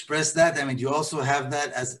to express that? I mean, do you also have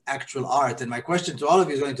that as actual art? And my question to all of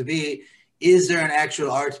you is going to be, is there an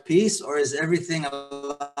actual art piece, or is everything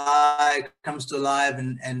alive, comes to life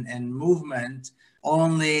and movement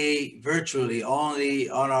only virtually, only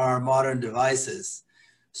on our modern devices?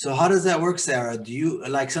 So how does that work, Sara? Do you,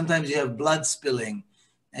 like, sometimes you have blood spilling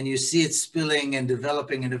and you see it spilling and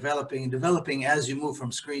developing and developing and developing as you move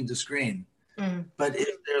from screen to screen. Mm. But is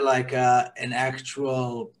there like an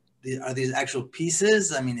actual, are these actual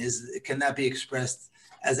pieces? I mean, can that be expressed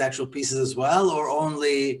as actual pieces as well, or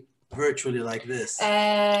only virtually like this?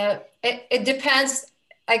 It depends.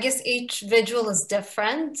 I guess each visual is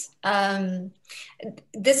different.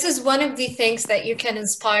 This is one of the things that you can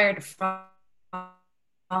inspire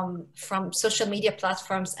from social media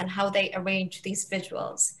platforms and how they arrange these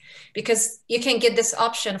visuals, because you can get this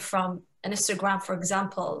option from an Instagram, for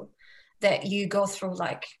example, that you go through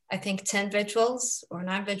like, I think 10 visuals or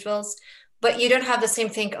 9 visuals, but you don't have the same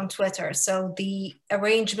thing on Twitter. So the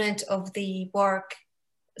arrangement of the work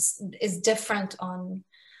is different on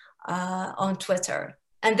Twitter.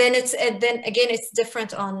 And then it's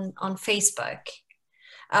different on Facebook.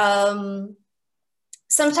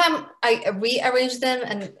 Sometimes I rearrange them,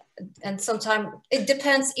 and sometimes it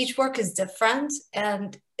depends. Each work is different,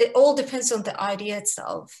 and it all depends on the idea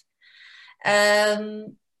itself. I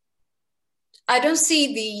don't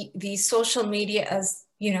see the social media as,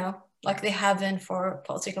 you know, like they have been for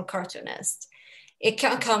political cartoonists. It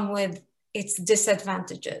can come with its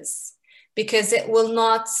disadvantages, because it will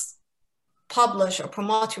not publish or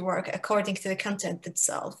promote your work according to the content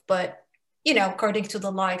itself, but, you know, according to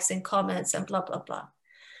the likes and comments and blah, blah, blah.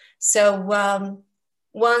 So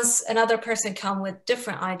once another person comes with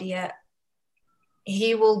different idea,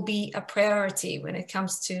 he will be a priority when it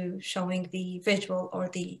comes to showing the visual or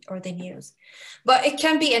the news. But it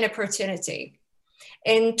can be an opportunity.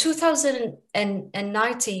 In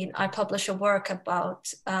 2019, I published a work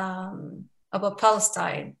about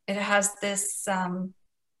Palestine. It has this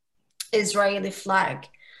Israeli flag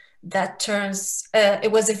that turns,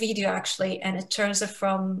 it was a video actually, and it turns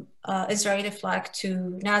from Israeli flag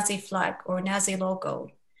to Nazi flag or Nazi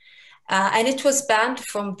logo. And it was banned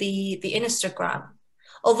from the Instagram.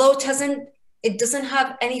 Although it doesn't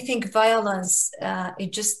have anything violence,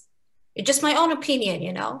 it just my own opinion,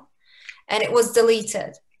 you know, and it was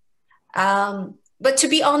deleted. But to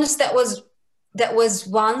be honest, that was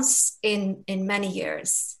once in many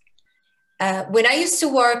years. When I used to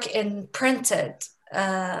work in printed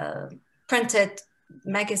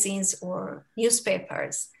magazines or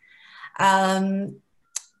newspapers,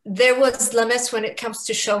 there was limits when it comes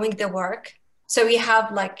to showing the work. So we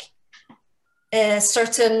have like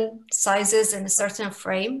certain sizes and a certain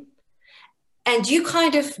frame, and you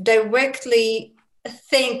kind of directly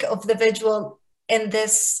think of the visual in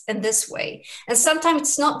this way. And sometimes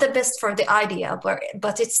it's not the best for the idea,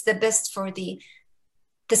 but it's the best for the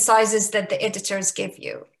sizes that the editors give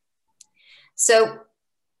you. So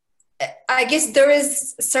I guess there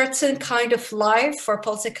is a certain kind of life for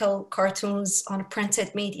political cartoons on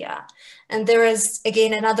printed media. And there is,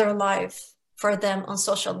 again, another life for them on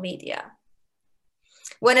social media.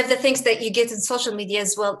 One of the things that you get in social media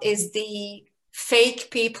as well is the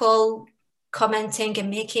fake people commenting and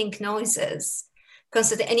making noises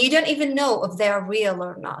constantly, and you don't even know if they're real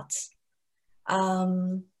or not.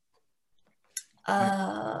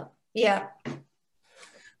 Yeah.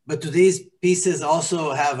 But do these pieces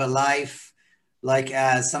also have a life, like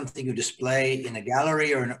as something you display in a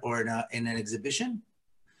gallery or in an exhibition?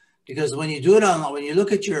 Because when you do it when you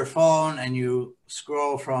look at your phone and you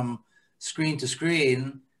scroll from screen to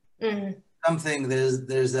screen, something there's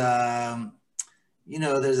you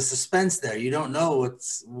know, there's a suspense there. You don't know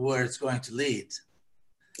where it's going to lead.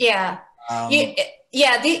 Yeah.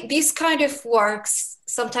 These kind of works,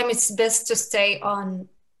 sometimes it's best to stay on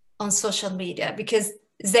social media, because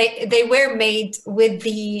they were made with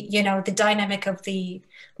the, you know, the dynamic of the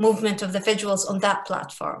movement of the visuals on that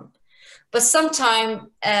platform. But sometimes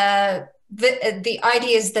the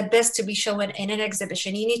idea is the best to be shown in an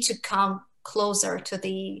exhibition. You need to come closer to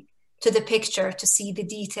the picture to see the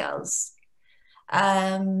details.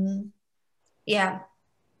 Yeah,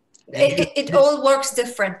 it all works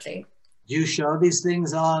differently. Do you show these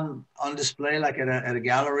things on display, like at a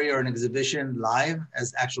gallery or an exhibition live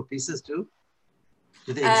as actual pieces too?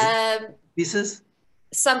 Do they exist pieces?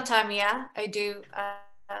 Sometime, yeah, I do.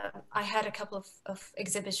 I had a couple of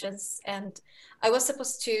exhibitions, and I was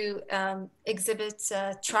supposed to exhibit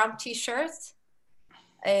Trump t-shirts,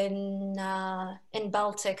 in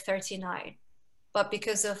Baltic 39, but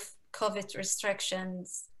because of COVID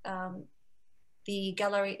restrictions, the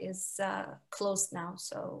gallery is closed now.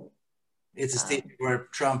 So it's a statement where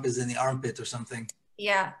Trump is in the armpit or something.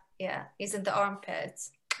 Yeah, he's in the armpit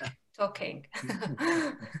talking.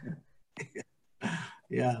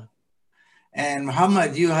 Yeah. And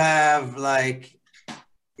Mohammad, you have a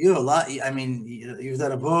lot. I mean, you've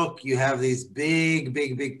done a book, you have these big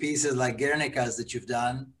pieces like Guernica's that you've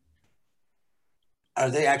done. Are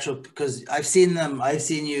they actual? Because I've seen them, I've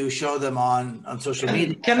seen you show them on social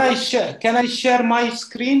media. Can I share my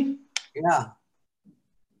screen? Yeah.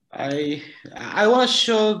 I want to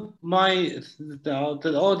show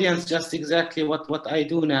the audience just exactly what I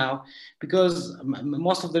do now, because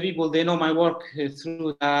most of the people, they know my work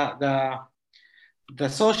through the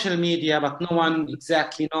social media, but no one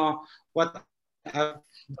exactly know what I've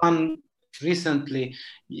done recently.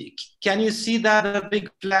 Can you see that big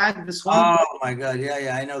flag? This one? Oh my God!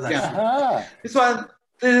 Yeah, I know that. Yeah. This one.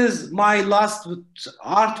 This is my last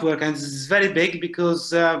artwork, and this is very big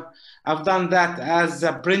because I've done that as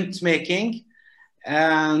a printmaking,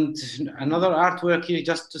 and another artwork here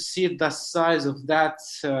just to see the size of that.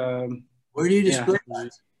 Where do you display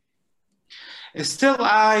that? Still,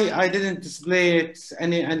 I didn't display it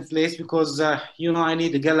any place because I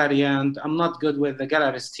need a gallery, and I'm not good with the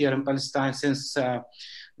gallerists here in Palestine, since the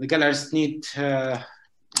gallerists need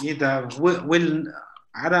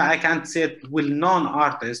I can't say it well-known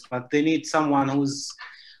artist, but they need someone who's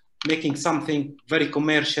making something very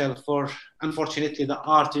commercial for, unfortunately, the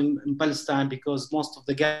art in Palestine, because most of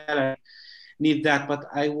the galleries need that. But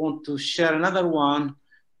I want to share another one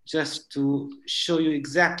just to show you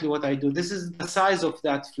exactly what I do. This is the size of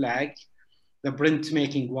that flag, the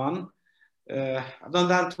printmaking one. I've done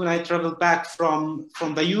that when I traveled back from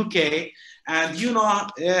the UK. And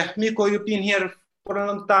Miko, you've been here for a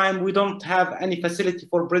long time. We don't have any facility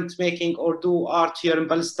for printmaking or do art here in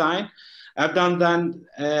Palestine. I've done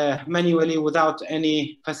that manually, without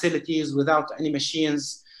any facilities, without any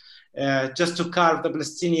machines, just to carve the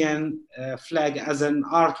Palestinian flag as an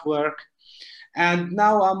artwork. And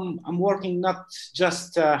now I'm working not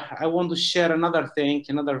just, I want to share another thing,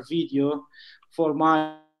 another video for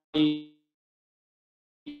my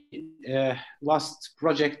last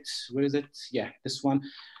project. Where is it? Yeah, this one.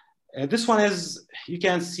 This one is, you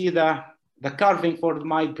can see the carving for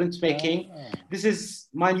my printmaking. This is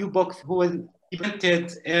my new book, who was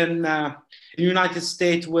invented in the United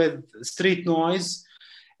States with street noise.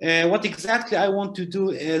 What exactly I want to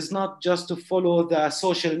do is not just to follow the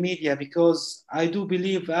social media, because I do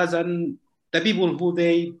believe the people who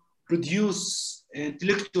they produce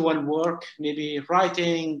intellectual work, maybe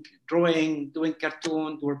writing, drawing, doing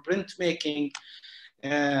cartoon, or printmaking,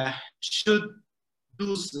 should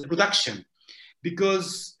do production,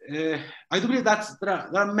 because I do believe that there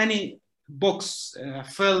are many books,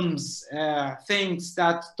 films, things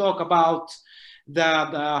that talk about the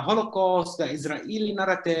Holocaust, the Israeli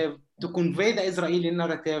narrative, to convey the Israeli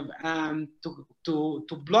narrative and to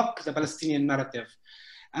block the Palestinian narrative.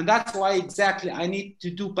 And that's why exactly I need to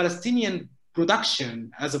do Palestinian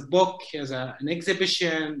production as a book, as an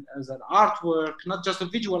exhibition, as an artwork, not just a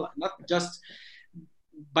visual, not just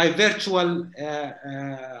by virtual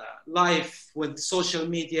life with social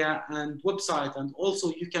media and website. And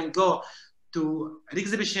also you can go to an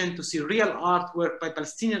exhibition to see real artwork by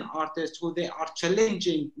Palestinian artists, who they are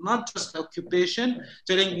challenging not just occupation,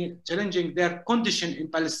 challenging their condition in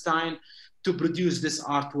Palestine to produce this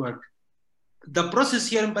artwork. The process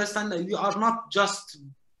here in Palestine, you are not just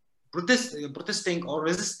protesting or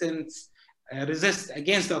resist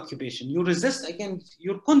against the occupation. You resist against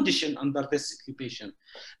your condition under this occupation.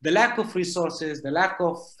 The lack of resources, the lack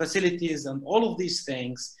of facilities, and all of these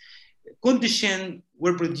things, condition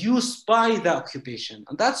were produced by the occupation.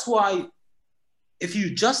 And that's why if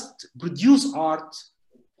you just produce art,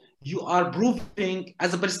 you are proving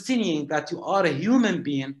as a Palestinian that you are a human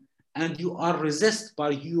being, and you are resist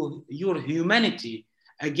by your humanity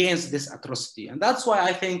against this atrocity. And that's why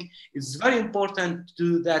I think it's very important to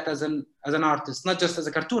do that as an artist, not just as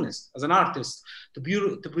a cartoonist, as an artist, to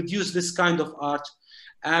produce this kind of art,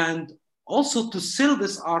 and also to sell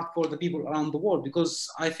this art for the people around the world. Because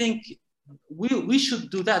I think we should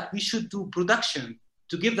do that. We should do production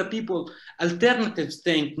to give the people alternatives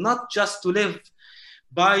thing, not just to live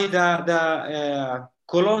by the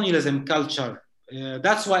colonialism culture.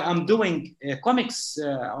 That's why I'm doing comics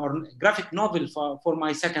or graphic novel for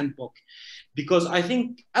my second book, because I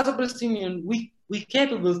think as a Palestinian, we're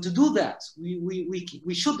capable to do that.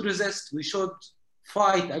 We should resist. We should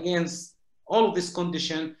fight against all of this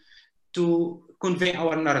condition to convey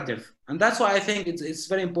our narrative. And that's why I think it's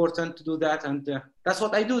very important to do that. And that's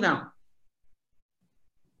what I do now.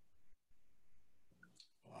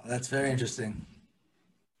 Wow, that's very interesting.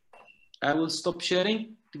 I will stop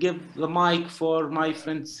sharing to give the mic for my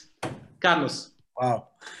friend Carlos. Wow.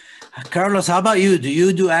 Carlos, how about you? Do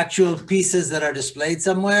you do actual pieces that are displayed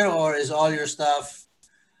somewhere, or is all your stuff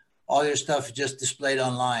just displayed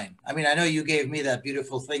online? I mean, I know you gave me that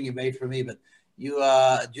beautiful thing you made for me, but you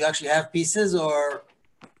do you actually have pieces, or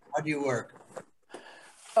how do you work?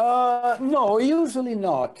 No, usually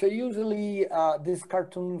not. Usually these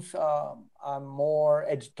cartoons are more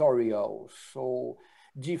editorial, so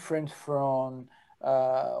different from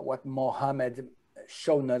what Mohammad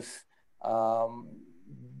shown us.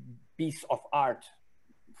 Piece of art,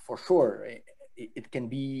 for sure. It can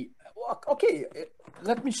be, okay,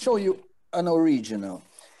 let me show you an original.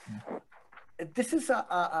 This is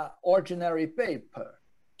a ordinary paper.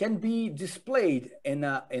 Can be displayed in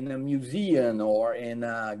a museum or in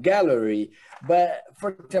a gallery. But for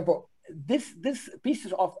example, this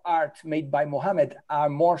pieces of art made by Mohammad are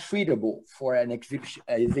more suitable for an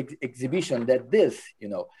exhibition than this, you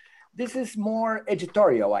know. This is more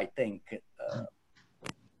editorial, I think.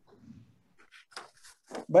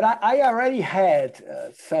 But I already had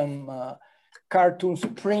some cartoons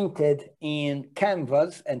printed in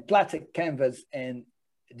canvas and plastic canvas and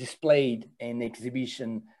displayed in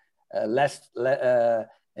exhibition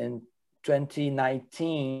in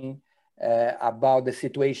 2019 about the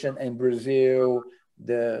situation in Brazil,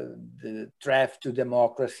 the threat to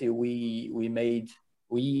democracy. We made,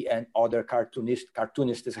 we and other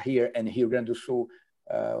cartoonists here in Rio Grande do Sul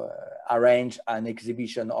arrange an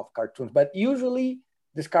exhibition of cartoons. But usually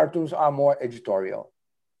these cartoons are more editorial,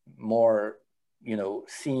 more, you know,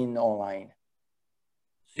 seen online.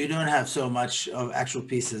 So you don't have so much of actual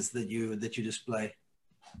pieces that you display?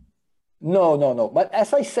 No. But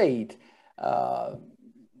as I said,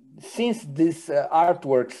 since these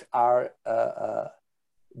artworks are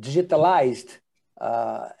digitalized,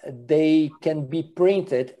 they can be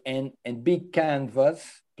printed in big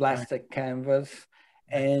canvas, plastic canvas,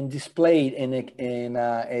 and displayed in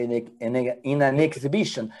an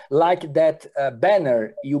exhibition, like that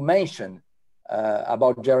banner you mentioned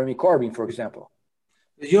about Jeremy Corbyn, for example.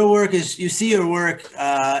 Your work is, you see your work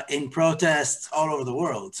in protests all over the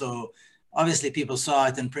world. So obviously people saw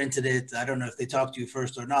it and printed it. I don't know if they talked to you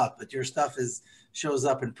first or not, but your stuff shows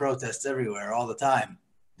up in protests everywhere all the time.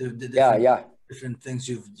 Different things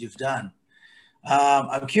you've done.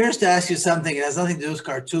 I'm curious to ask you something. It has nothing to do with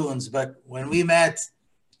cartoons, but when we met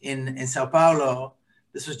in Sao Paulo,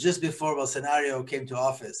 this was just before Bolsonaro came to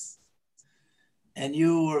office, and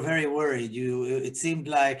you were very worried. It seemed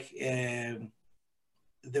like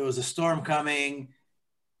there was a storm coming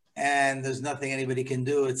and there's nothing anybody can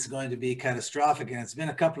do. It's going to be catastrophic. And it's been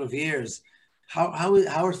a couple of years. How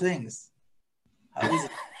are things? How is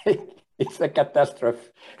it? It's a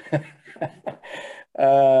catastrophe.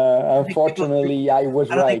 Unfortunately, I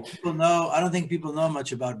was right. I don't think people know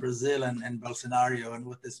much about Brazil and Bolsonaro and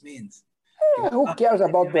what this means. Who cares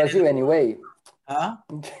about Brazil anyway? Huh?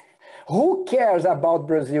 Who cares about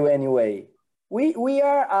Brazil anyway? We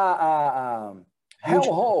are a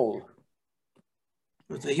hellhole.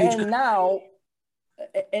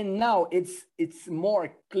 And now it's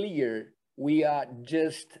more clear we are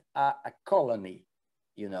just a colony,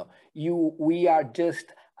 you know. We are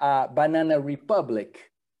just a banana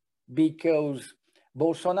republic, because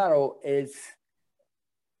Bolsonaro is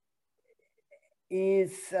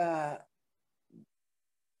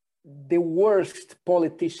the worst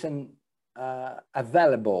politician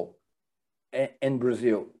available in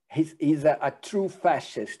Brazil. He's a true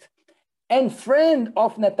fascist and friend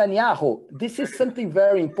of Netanyahu. This is something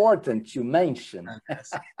very important to mention.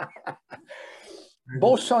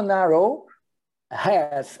 Bolsonaro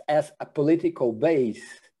has as a political base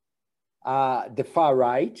the far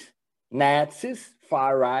right, Nazis,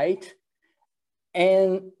 far right,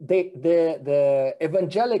 and the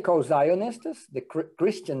evangelical Zionists, the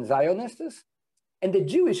Christian Zionists, and the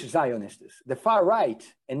Jewish Zionists, the far right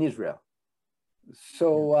in Israel.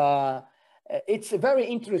 So it's very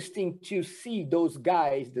interesting to see those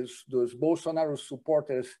guys, those Bolsonaro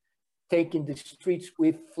supporters, taking the streets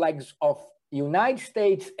with flags of United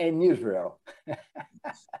States and Israel.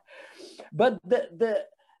 But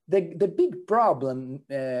the big problem,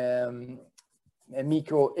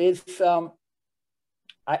 Miko, is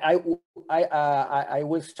I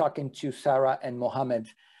was talking to Sara and Mohammad.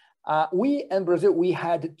 We in Brazil, we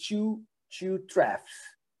had two threats: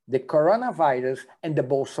 the coronavirus and the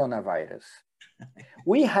Bolsonaro.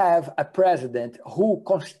 We have a president who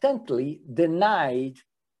constantly denied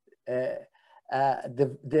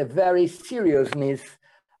the very seriousness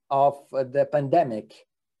of the pandemic.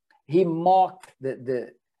 He mocked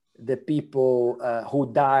the people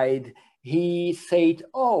who died. He said,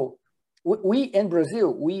 oh, we in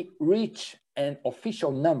Brazil, we reach an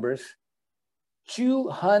official numbers,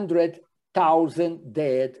 200,000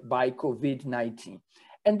 dead by COVID-19.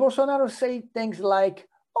 And Bolsonaro said things like,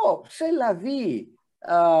 oh, c'est la vie.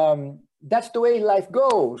 That's the way life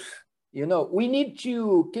goes. You know, we need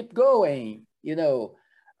to keep going. You know,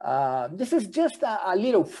 this is just a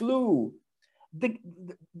little flu.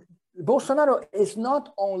 Bolsonaro is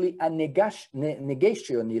not only a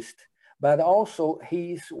negationist, but also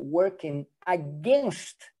he's working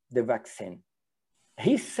against the vaccine.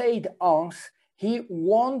 He said once he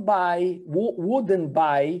wouldn't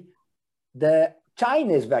buy the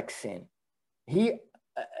Chinese vaccine. He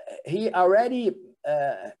already,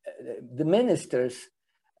 the ministers,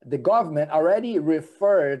 the government already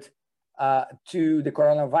referred to the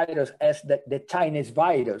coronavirus as the Chinese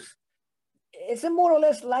virus. It's more or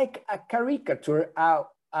less like a caricature,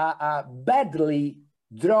 a badly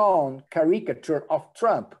drawn caricature of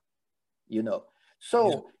Trump, you know. So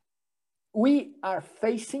yeah. We are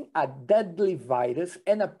facing a deadly virus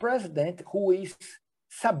and a president who is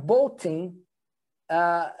saboting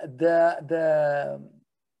the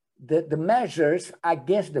measures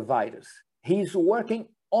against the virus. He's working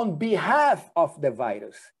on behalf of the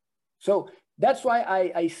virus. So that's why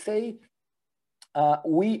I say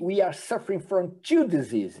we are suffering from two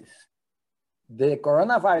diseases, the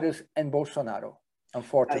coronavirus and Bolsonaro,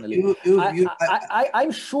 unfortunately.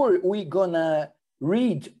 I'm sure we're gonna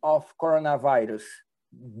rid of coronavirus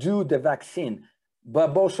due the vaccine,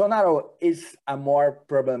 but Bolsonaro is more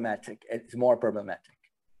problematic. It's more problematic.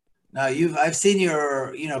 Now I've seen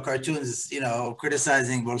your cartoons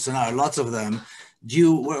criticizing Bolsonaro, lots of them.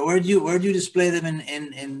 Where do you display them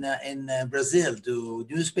in Brazil? Do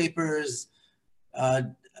newspapers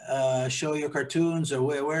show your cartoons, or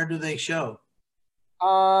where do they show?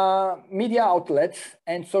 Media outlets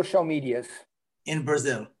and social medias. In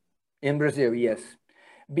Brazil? In Brazil, yes.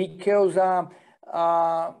 Because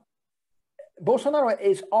Bolsonaro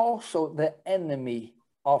is also the enemy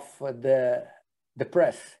of the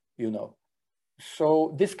press, you know.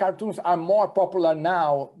 So these cartoons are more popular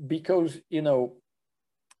now because, you know,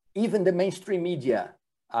 even the mainstream media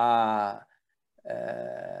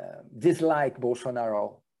dislike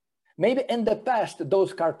Bolsonaro. Maybe in the past,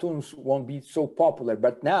 those cartoons won't be so popular,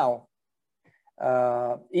 but now,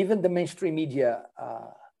 even the mainstream media,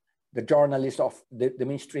 the journalists of the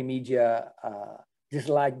mainstream media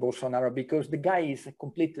dislike Bolsonaro because the guy is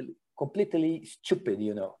completely stupid,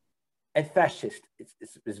 you know, and fascist.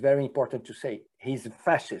 It's very important to say. He's a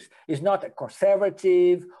fascist. He's not a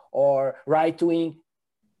conservative or right-wing,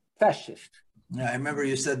 fascist. Yeah, I remember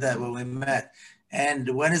you said that when we met. And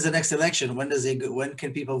when is the next election? When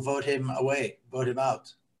can people vote him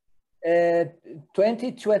out?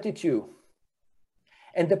 2022.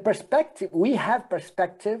 And the perspective, we have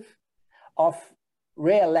perspective of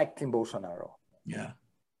re-electing Bolsonaro. Yeah.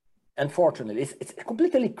 Unfortunately, it's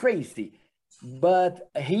completely crazy, but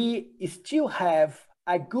he still have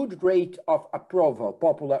a good rate of approval,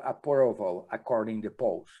 popular approval, according to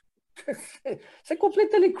polls. It's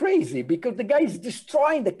completely crazy because the guy is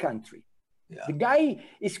destroying the country. Yeah. The guy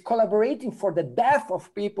is collaborating for the death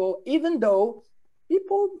of people, even though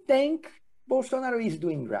people think Bolsonaro is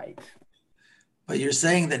doing right. But you're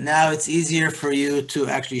saying that now it's easier for you to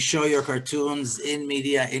actually show your cartoons in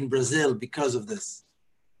media in Brazil because of this.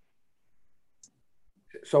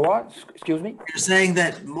 So what? Excuse me? You're saying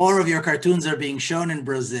that more of your cartoons are being shown in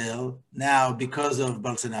Brazil now because of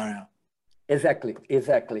Bolsonaro. Exactly.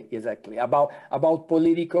 About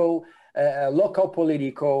political, local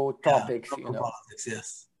political topics. Local politics,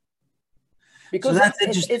 yes. Because so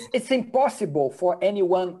it's impossible for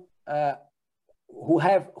anyone who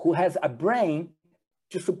has a brain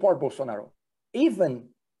to support Bolsonaro. Even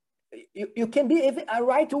you can be even a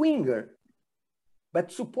right winger,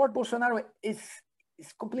 but support Bolsonaro is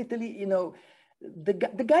completely, you know, the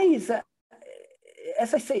guy is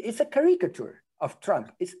as I say, it's a caricature of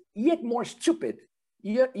Trump. It's yet more stupid,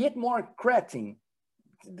 yet more cretin.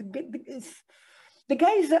 The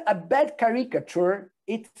guy is a bad caricature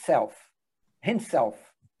himself.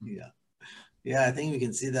 Yeah, I think we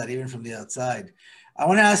can see that even from the outside. I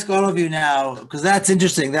want to ask all of you now, because that's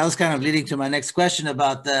interesting. That was kind of leading to my next question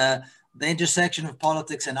about the intersection of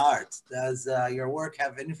politics and art. Does your work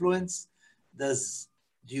have influence?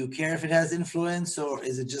 Do you care if it has influence, or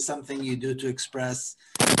is it just something you do to express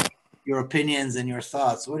your opinions and your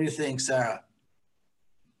thoughts? What do you think, Sara?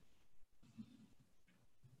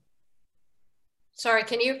 Sorry,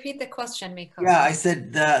 can you repeat the question, Miko? Yeah, I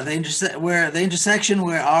said the intersection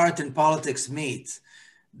where art and politics meet.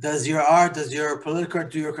 Does your political,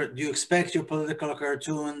 do you expect your political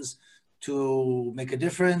cartoons to make a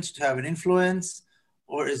difference, to have an influence,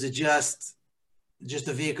 or is it just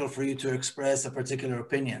a vehicle for you to express a particular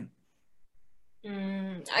opinion?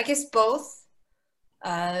 I guess both.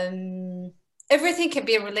 Everything can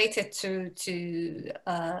be related to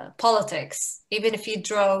politics, even if you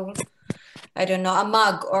draw, I don't know, a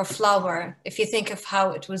mug or a flower. If you think of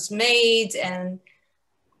how it was made and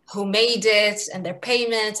who made it and their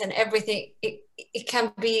payment and everything, it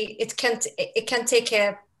can take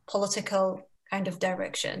a political kind of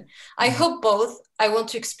direction. I hope both. I want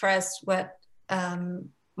to express what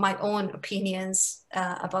my own opinions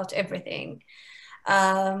about everything.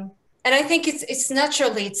 And I think it's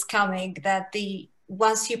naturally it's coming that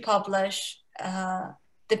once you publish,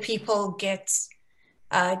 the people get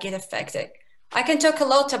affected. I can talk a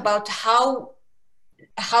lot about how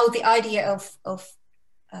the idea of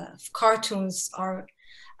cartoons are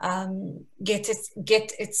get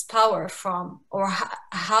its power from, or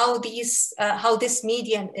how this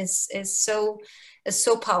medium is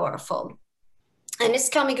so powerful, and it's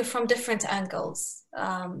coming from different angles.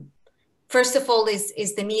 First of all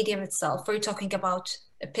is the medium itself. We're talking about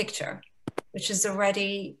a picture, which is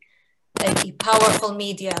already a powerful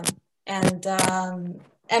medium,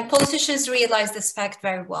 and politicians realize this fact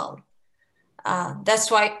very well. That's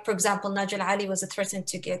why, for example, Najil Ali was threatened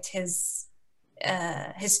to get his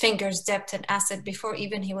fingers dipped in acid before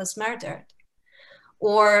even he was murdered.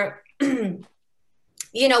 Or,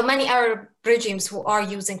 you know, many Arab regimes who are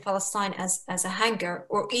using Palestine as a hanger,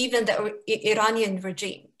 or even the Iranian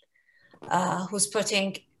regime, who's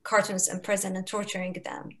putting cartoons in prison and torturing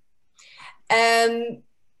them.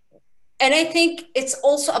 And I think it's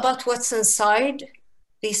also about what's inside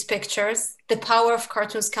these pictures, the power of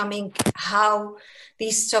cartoons coming, how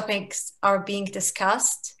these topics are being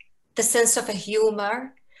discussed, the sense of a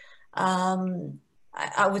humor,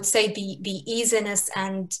 I would say the easiness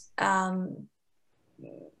and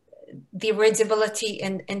the readability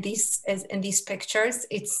in these pictures.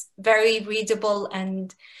 It's very readable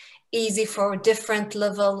and easy for different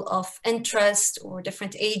level of interest or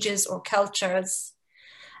different ages or cultures.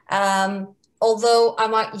 Although I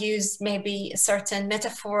might use maybe certain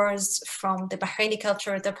metaphors from the Bahraini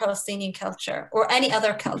culture, the Palestinian culture, or any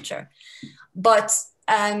other culture, but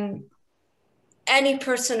any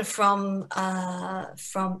person from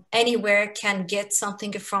anywhere can get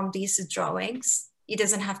something from these drawings. It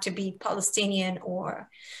doesn't have to be Palestinian, or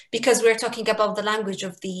because we're talking about the language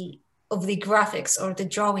of the graphics or the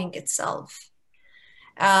drawing itself.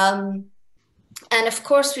 And of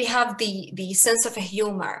course, we have the sense of a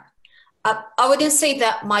humor. I wouldn't say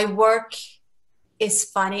that my work is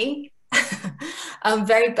funny. I'm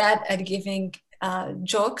very bad at giving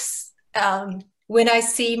jokes. When I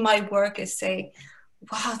see my work, I say,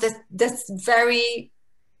 wow, that's very,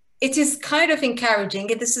 it is kind of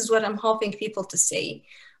encouraging. And this is what I'm hoping people to see.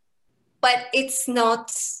 But it's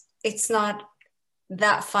not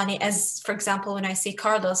that funny as, for example, when I see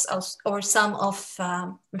Carlos or some of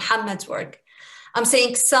Mohammed's work. I'm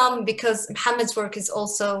saying some because Mohammed's work is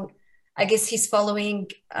also, I guess he's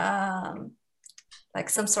following like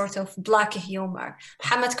some sort of black humor.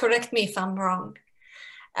 Mohammed, correct me if I'm wrong.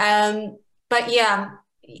 But yeah,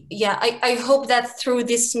 I hope that through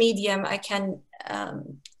this medium I can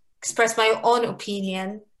express my own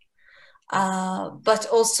opinion, but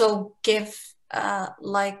also give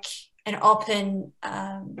like an open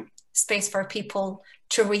space for people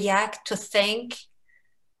to react, to think,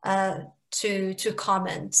 to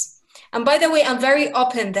comment. And by the way, I'm very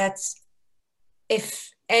open that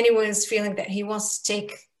if anyone is feeling that he wants to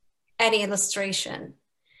take any illustration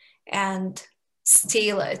and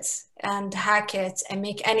steal it and hack it and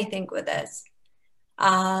make anything with it,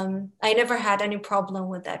 I never had any problem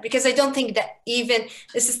with that, because I don't think that even,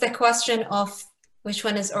 this is the question of which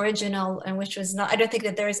one is original and which was not. I don't think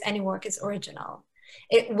that there is any work is original.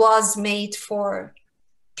 It was made for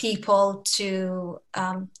people to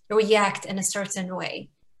react in a certain way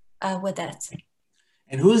with it.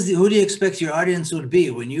 And who do you expect your audience would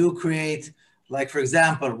be when you create, like, for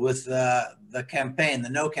example, with the campaign, the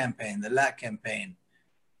No campaign, the LAC campaign?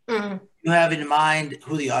 You have in mind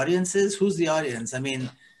who the audience is? Who's the audience? I mean,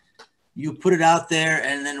 you put it out there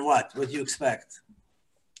and then what? What do you expect?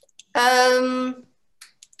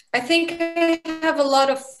 I think I have a lot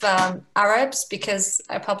of Arabs, because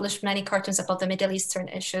I publish many cartoons about the Middle Eastern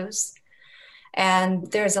issues.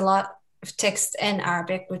 And there's a lot of text in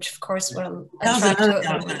Arabic, which of course will attract.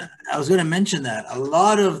 I was going to mention that. A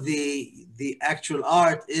lot of the the actual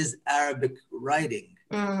art is Arabic writing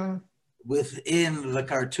within the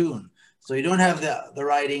cartoon. So you don't have the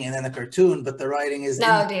writing and then the cartoon, but the writing is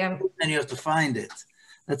no, and you have to find it.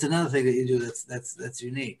 That's another thing that you do that's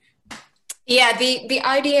unique. Yeah, the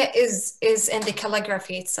idea is in the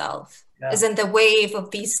calligraphy itself, is in the wave of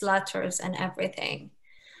these letters and everything.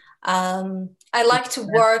 I like to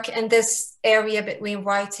work in this area between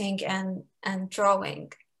writing and drawing.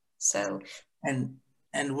 So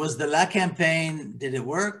and was the La campaign, did it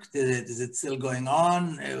work? Is it still going on?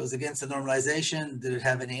 It was against the normalization. Did it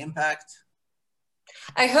have any impact?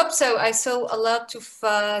 I hope so. I saw a lot of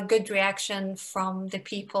good reaction from the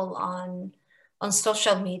people on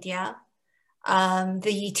social media.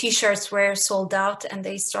 The t-shirts were sold out and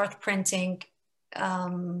they start printing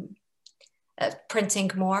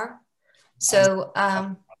more. So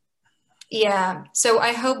yeah, so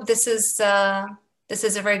I hope this is a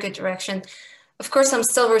very good direction. Of course, I'm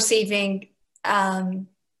still receiving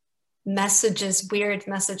messages, weird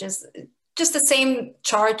messages, just the same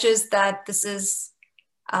charges that this is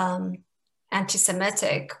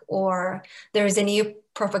anti-Semitic, or there is a new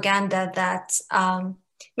propaganda that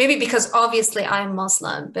maybe because obviously I'm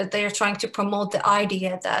Muslim, but they're trying to promote the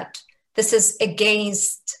idea that this is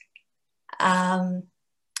against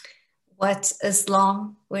what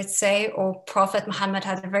Islam would say, or Prophet Muhammad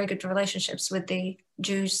had very good relationships with the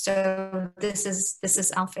Jews, so this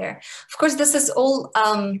is unfair. Of course, this is all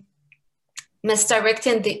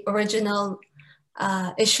misdirecting the original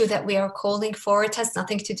issue that we are calling for. It has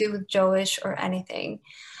nothing to do with Jewish or anything.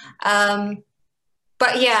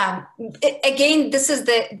 But yeah, again, this is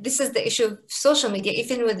the issue of social media.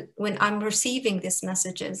 Even when I'm receiving these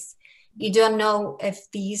messages, you don't know if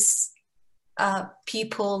these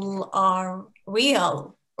people are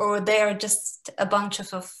real or they're just a bunch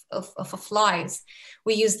of flies.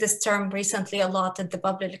 We use this term recently a lot at the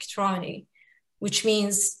Bubble Electronic, which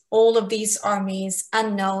means all of these armies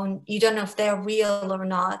unknown. You don't know if they're real or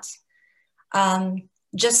not,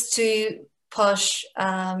 just to push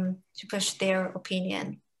their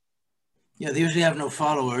opinion. Yeah, they usually have no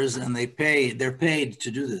followers, and they're paid to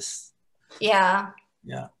do this. Yeah.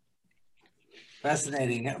 Yeah.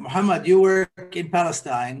 Fascinating. Mohammad, you work in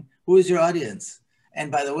Palestine. Who is your audience? And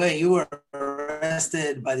by the way, you were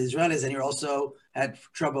arrested by the Israelis, and you also had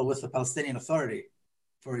trouble with the Palestinian Authority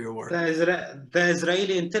for your work. The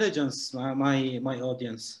Israeli intelligence, my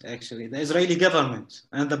audience, actually. The Israeli government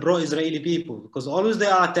and the pro-Israeli people, because always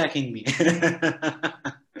they are attacking me.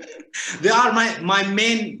 They are my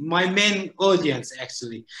main audience,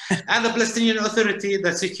 actually. And the Palestinian Authority,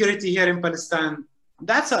 the security here in Palestine,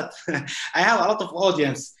 that's it. I have a lot of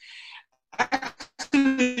audience.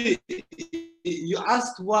 Actually, you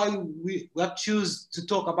asked why we choose to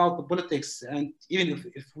talk about the politics, and even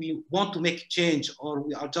if we want to make change, or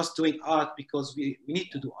we are just doing art because we need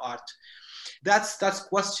to do art. That's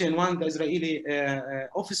question one. The Israeli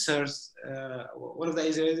officers, one of the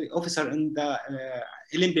Israeli officers in the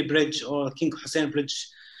Olympic Bridge or King Hussein Bridge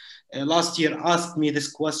last year asked me this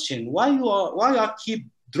question: why you keep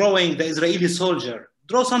drawing the Israeli soldier?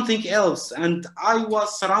 Draw something else. And I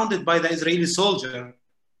was surrounded by the Israeli soldier.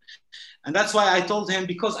 And that's why I told him,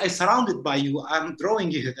 because I'm surrounded by you, I'm drawing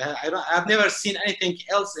you. I've never seen anything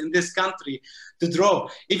else in this country to draw.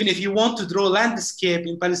 Even if you want to draw landscape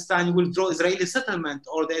in Palestine, you will draw Israeli settlement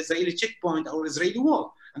or the Israeli checkpoint or Israeli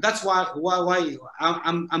wall. And that's why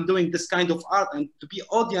I'm doing this kind of art. And to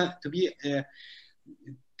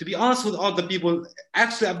be honest with all the people,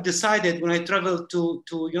 actually I've decided when I travel to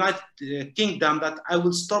United Kingdom that I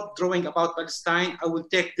will stop drawing about Palestine. I will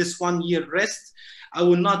take this 1 year rest. I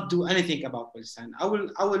will not do anything about Palestine. I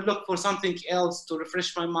will look for something else to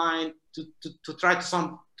refresh my mind, to try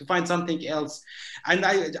to find something else. And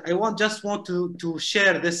I just want to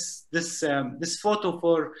share this photo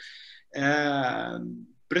for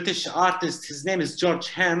British artist. His name is George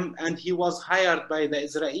Hem, and he was hired by the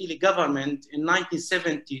Israeli government in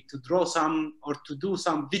 1970 to draw or to do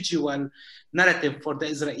some visual narrative for the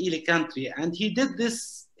Israeli country. And he did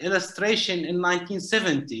this illustration in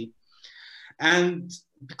 1970. And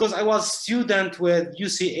because I was a student with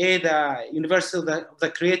UCA, the University of the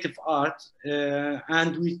Creative Art,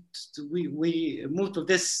 and we moved to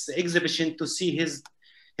this exhibition to see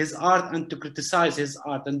his art and to criticize his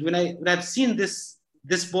art. And when I've seen this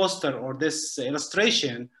poster or this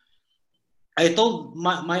illustration, I told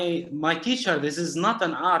my teacher, this is not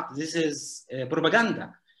an art, this is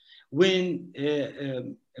propaganda. When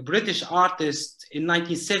a British artist in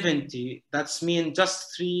 1970, that's mean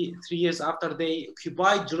just three years after they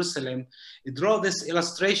occupied Jerusalem, draw this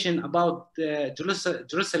illustration about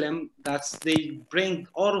Jerusalem, that they bring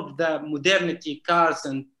all of the modernity, cars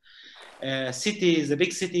cities, the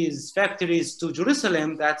big cities, factories to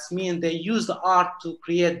Jerusalem, that means they use the art to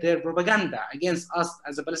create their propaganda against us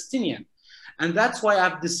as a Palestinian. And that's why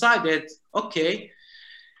I've decided, okay,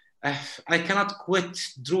 I cannot quit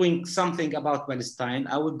doing something about Palestine.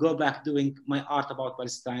 I will go back doing my art about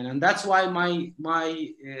Palestine. And that's why my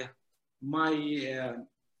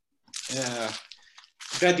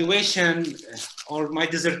graduation or my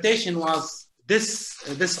dissertation was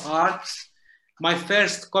this art, my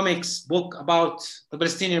first comics book about the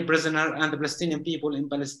Palestinian prisoner and the Palestinian people in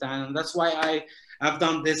Palestine. And that's why I have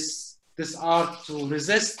done this art to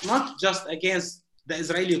resist, not just against the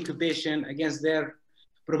Israeli occupation, against their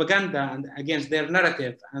propaganda and against their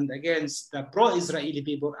narrative and against the pro-Israeli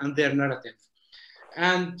people and their narrative.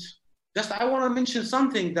 And just I want to mention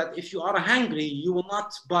something, that if you are hungry, you will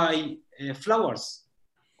not buy flowers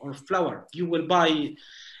or flour. You will buy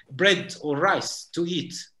bread or rice to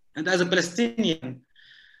eat. And as a Palestinian,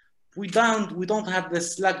 we don't have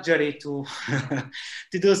this luxury to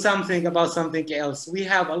to do something about something else. We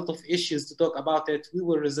have a lot of issues to talk about it. We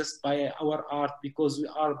will resist by our art because we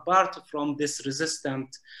are part from this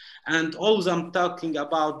resistance. And always I'm talking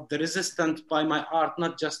about the resistance by my art,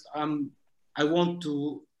 not just I want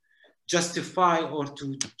to justify or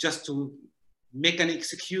to just to make an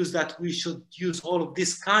excuse that we should use all of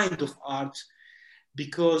this kind of art,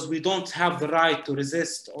 because we don't have the right to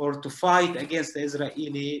resist or to fight against the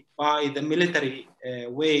Israeli by the military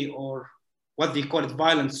way, or what they call it,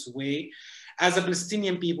 violence way. As a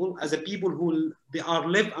Palestinian people, as a people who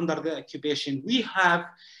live under the occupation, we have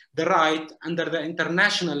the right under the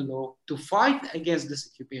international law to fight against this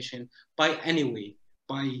occupation by any way,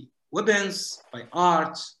 by weapons, by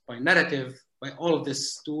art, by narrative, by all of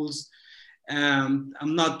these tools.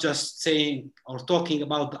 I'm not just saying or talking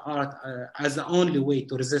about the art as the only way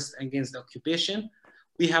to resist against the occupation.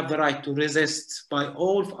 We have the right to resist by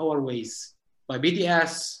all of our ways, by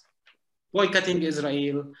BDS, boycotting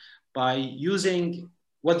Israel, by using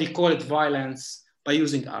what they call it violence, by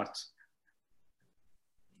using art.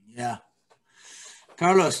 Yeah.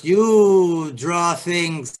 Carlos, you draw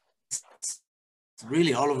things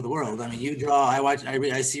really all over the world. I mean, you draw,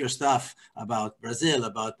 I see your stuff about Brazil,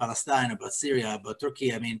 about Palestine, about Syria, about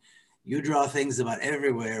Turkey. I mean, you draw things about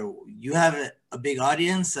everywhere. You have a big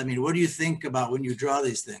audience. I mean, what do you think about when you draw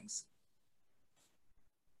these things?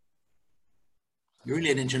 You're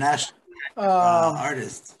really an international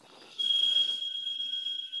artist.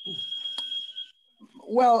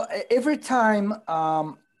 Well, every time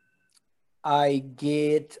I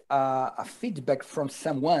get a feedback from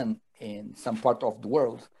someone in some part of the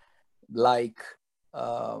world, like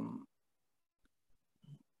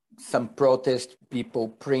some protest people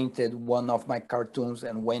printed one of my cartoons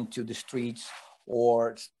and went to the streets,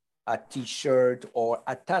 or a t-shirt or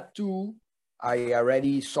a tattoo. I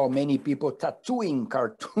already saw many people tattooing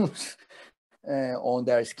cartoons on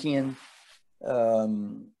their skin.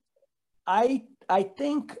 I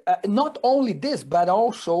think not only this, but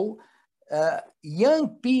also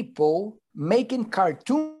young people making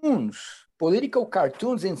cartoons, political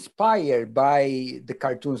cartoons inspired by the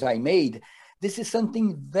cartoons I made. This is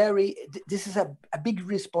something this is a big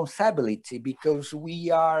responsibility, because we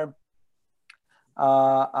are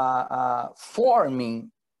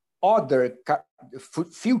forming other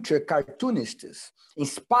future cartoonists,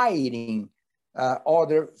 inspiring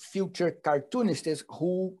other future cartoonists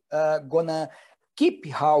who gonna keep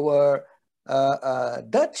our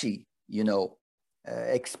duchy, you know,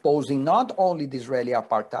 exposing not only the Israeli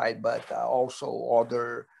apartheid, but also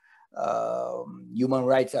other human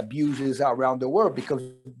rights abuses around the world, because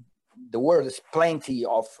the world is plenty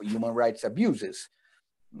of human rights abuses.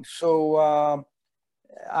 So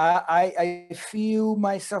I feel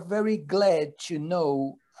myself very glad to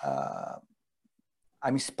know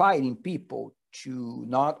I'm inspiring people to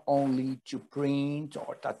not only to print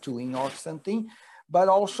or tattooing or something, but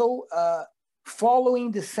also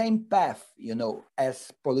following the same path, you know,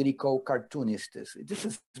 as political cartoonists. This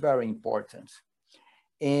is very important.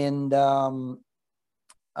 And of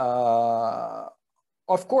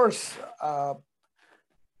course,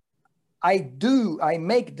 I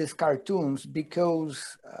make these cartoons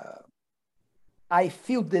because I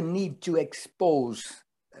feel the need to expose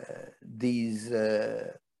these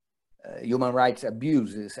human rights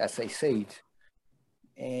abuses, as I said.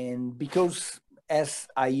 And because, as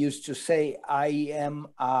I used to say, I am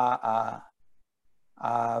a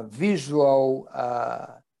visual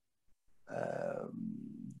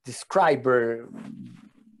describer,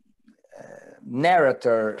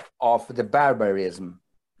 narrator of the barbarism.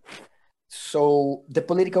 So the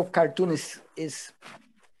political cartoonist is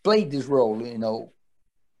played this role, you know,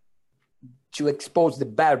 to expose the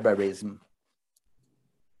barbarism.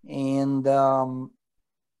 And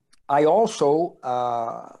I also,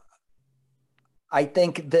 I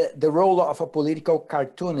think the role of a political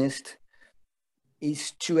cartoonist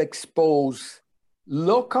is to expose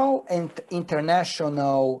local and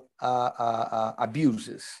international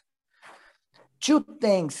abuses. Two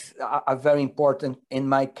things are very important in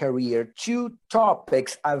my career. Two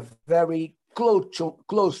topics are very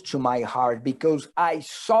close to my heart because I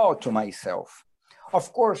saw to myself.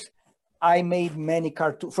 Of course, I made many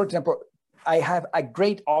cartoons. For example, I have a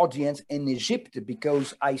great audience in Egypt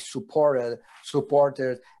because I supported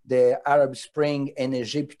the Arab Spring in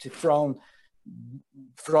Egypt from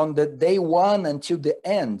the day one until the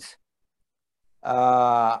end.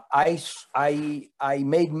 I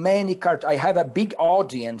made many cartoons. I have a big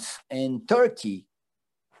audience in Turkey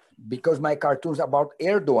because my cartoons about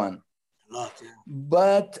Erdogan. A lot, yeah.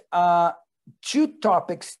 But two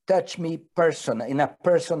topics touch me in a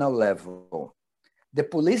personal level: the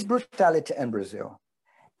police brutality in Brazil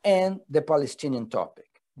and the Palestinian topic.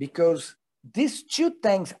 Because these two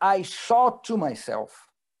things I saw to myself.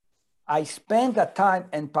 I spent a time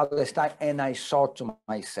in Palestine and I saw to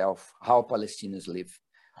myself how Palestinians live.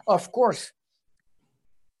 Of course,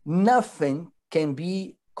 nothing can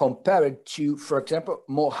be compared to, for example,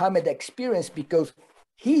 Mohammed's experience because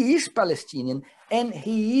he is Palestinian and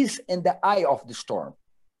he is in the eye of the storm.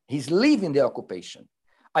 He's living the occupation.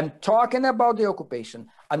 I'm talking about the occupation.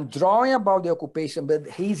 I'm drawing about the occupation, but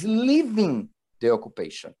he's living the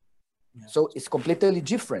occupation. Yeah. So it's completely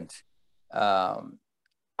different.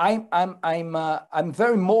 I'm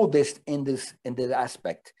very modest in this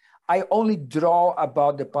aspect. I only draw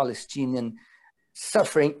about the Palestinian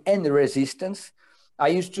suffering and resistance. I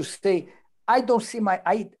used to say, I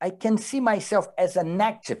can see myself as an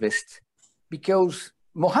activist because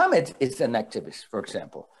Mohammed is an activist, for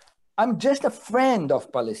example. I'm just a friend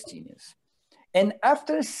of Palestinians. And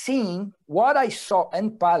after seeing what I saw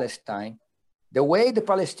in Palestine, the way the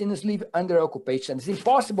Palestinians live under occupation, it's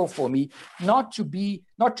impossible for me not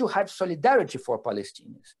to have solidarity for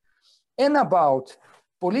Palestinians. And about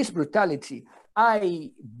police brutality,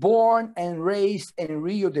 I born and raised in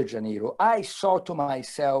Rio de Janeiro. I saw to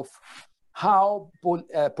myself how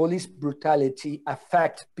police brutality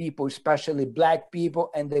affects people, especially Black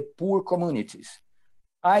people and the poor communities.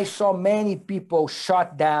 I saw many people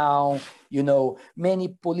shot down, many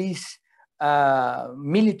police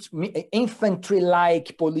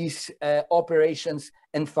infantry-like police operations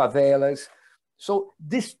in favelas. So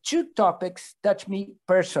these two topics touch me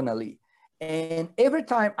personally. And every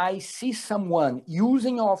time I see someone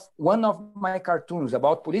using one of my cartoons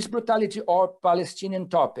about police brutality or Palestinian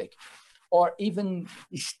topic, or even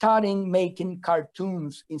starting making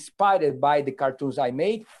cartoons inspired by the cartoons I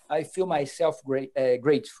made, I feel myself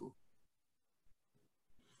grateful.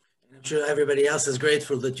 I'm sure everybody else is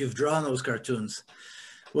grateful that you've drawn those cartoons.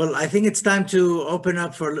 Well, I think it's time to open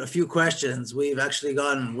up for a few questions. We've actually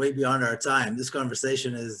gone way beyond our time. This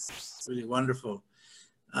conversation is really wonderful.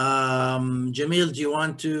 Jamil, do you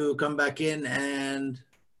want to come back in and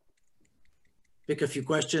pick a few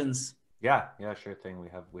questions? Yeah, sure thing. We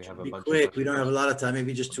have a bunch. Quick. We don't have a lot of time.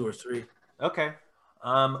 Maybe just 2 or 3. Okay.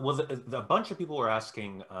 Well, a bunch of people were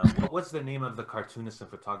asking, what was the name of the cartoonist and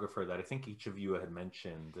photographer that I think each of you had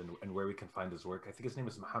mentioned, and where we can find his work? I think his name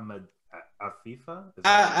is Mohammad Afifa.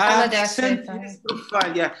 I've sent his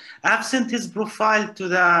profile. Yeah, I've sent his profile to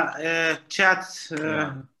the chat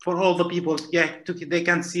for all the people. Yeah, they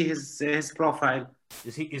can see his profile.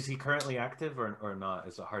 Is he currently active or not?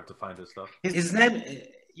 Is it hard to find his stuff? His name.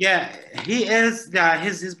 Yeah, he is. Yeah,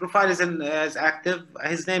 his profile is active.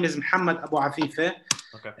 His name is Mohammad Abu Afifa.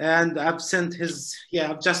 Okay. And I've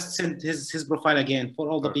just sent his profile again for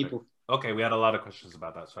all the people. Okay, we had a lot of questions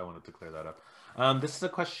about that, so I wanted to clear that up. This is a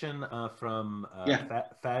question from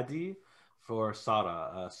Fadi for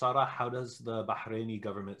Sara. Sara, how does the Bahraini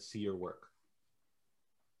government see your work?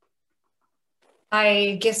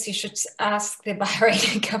 I guess you should ask the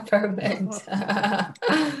Bahraini government.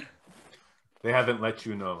 They haven't let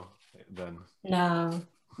you know then? No.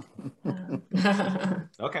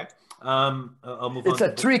 Okay. I'll move on. It's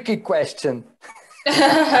a tricky question.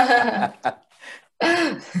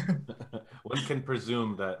 One can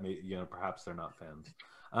presume that perhaps they're not fans.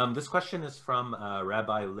 This question is from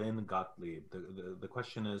Rabbi Lynn Gottlieb. The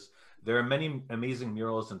question is, there are many amazing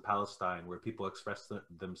murals in Palestine where people express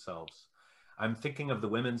themselves. I'm thinking of the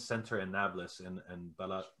Women's Center in Nablus and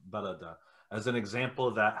Balada as an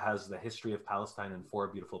example that has the history of Palestine in 4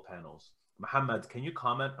 beautiful panels. Mohammad, can you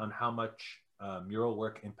comment on how much mural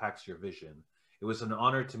work impacts your vision? It was an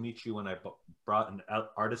honor to meet you when I brought an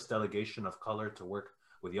artist delegation of color to work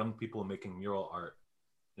with young people making mural art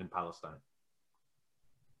in Palestine?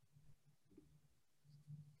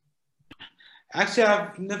 Actually,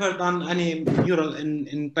 I've never done any mural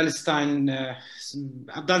in Palestine.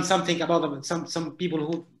 I've done something about some people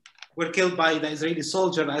who were killed by the Israeli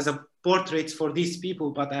soldier as a portrait for these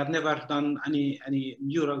people, but I have never done any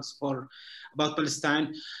murals about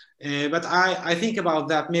Palestine. But I think about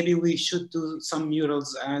that. Maybe we should do some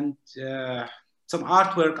murals and some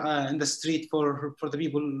artwork in the street for the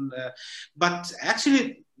people. But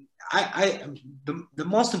actually, the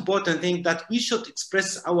most important thing that we should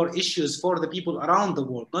express our issues for the people around the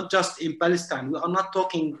world, not just in Palestine. We are not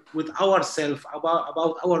talking with ourselves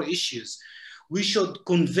about our issues. We should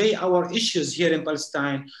convey our issues here in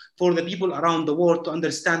Palestine for the people around the world to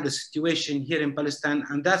understand the situation here in Palestine.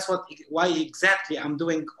 And that's why exactly I'm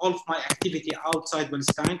doing all of my activity outside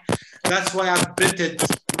Palestine. That's why I've printed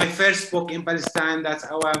my first book in Palestine. That's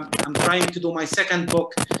how I'm trying to do my second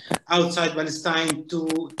book outside Palestine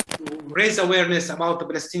to raise awareness about the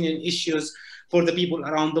Palestinian issues for the people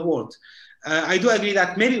around the world. I do agree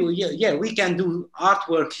that maybe we can do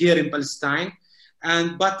artwork here in Palestine,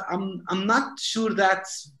 but I'm not sure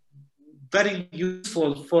that's very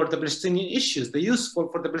useful for the Palestinian issues. The useful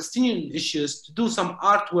for the Palestinian issues to do some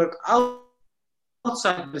artwork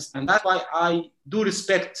outside Palestine. That's why I do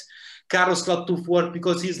respect Carlos Latuff work,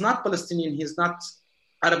 because he's not Palestinian, he's not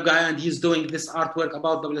Arab guy, and he's doing this artwork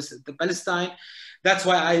about the Palestine. That's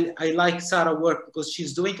why I like Sara work, because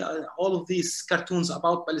she's doing all of these cartoons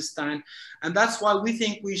about Palestine. And that's why we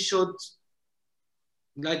think we should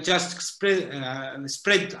just spread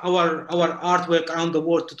our artwork around the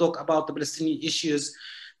world to talk about the Palestinian issues,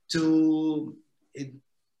 to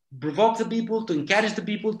provoke the people, to encourage the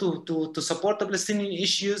people to support the Palestinian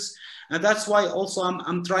issues. And that's why also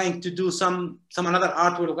I'm trying to do some another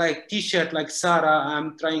artwork, like T-shirt, like Sara.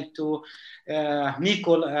 I'm trying to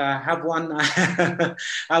Nicole have one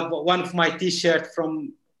have one of my T-shirt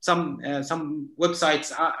from some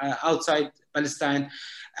websites outside Palestine.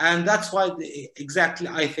 And that's why exactly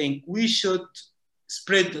I think we should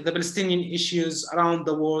spread the Palestinian issues around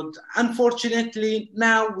the world. Unfortunately,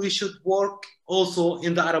 now we should work also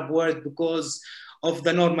in the Arab world because of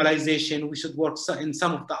the normalization. We should work in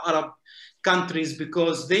some of the Arab countries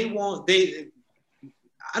because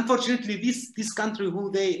unfortunately, this country who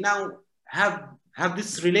they now have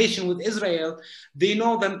this relation with Israel, they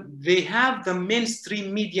know them, they have the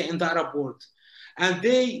mainstream media in the Arab world, and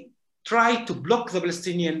they try to block the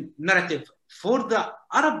Palestinian narrative for the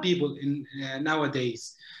Arab people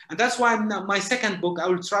nowadays. And that's why my second book, I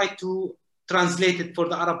will try to translate it for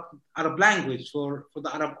the Arab language, for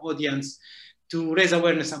the Arab audience, to raise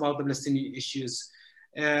awareness about the Palestinian issues.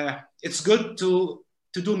 It's good to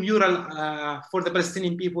do mural for the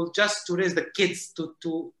Palestinian people, just to raise the kids,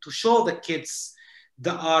 to show the kids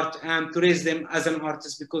the art and to raise them as an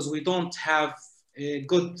artist, because we don't have a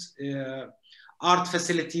good art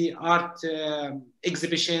facility, art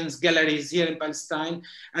exhibitions, galleries here in Palestine.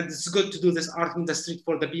 And it's good to do this art in the street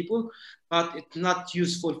for the people, but it's not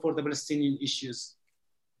useful for the Palestinian issues.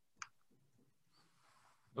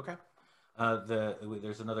 Okay.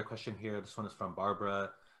 There's another question here. This one is from Barbara.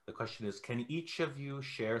 The question is, can each of you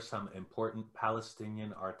share some important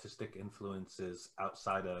Palestinian artistic influences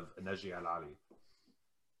outside of Naji Al-Ali?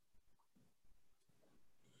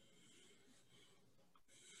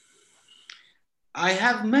 I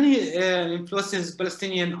have many influences,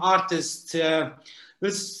 Palestinian artists.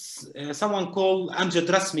 There's someone called Amjad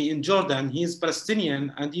Rasmi in Jordan. He's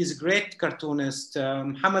Palestinian and he's a great cartoonist.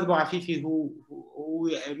 Mohammad Bouafifi, who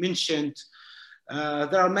we mentioned.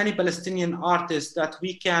 There are many Palestinian artists that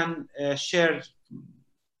we can share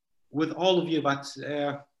with all of you, but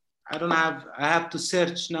I have to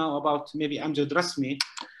search now about maybe Amjad Rasmi,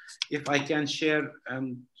 if I can share.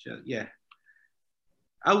 Yeah.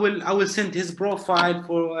 I will send his profile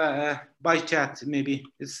for by chat. Maybe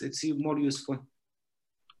it's more useful.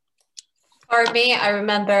 For me, I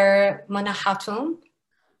remember Mona Hatoum.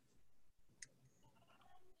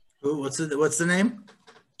 What's the name?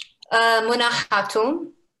 Mona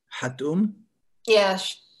Hatoum. Hatoum? Yeah,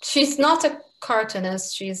 she's not a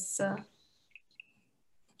cartoonist.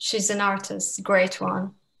 She's an artist, great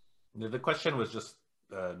one. The question was just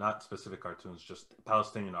not specific cartoons, just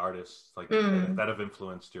Palestinian artists like that have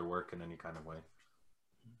influenced your work in any kind of way.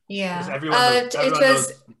 Yeah,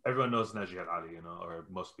 everyone knows Naji Al-Ali, you know, or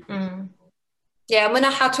most people. Yeah,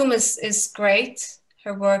 Mona Hatoum is great.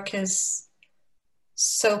 Her work is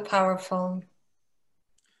so powerful.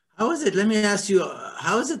 How is it? Let me ask you.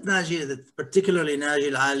 How is it, Naji, that particularly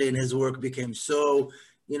Naji Al-Ali and his work became so,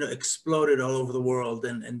 exploded all over the world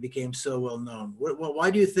and became so well known?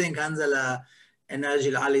 Why do you think Hanzala and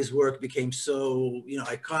Najil Ali's work became so,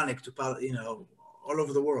 iconic to, all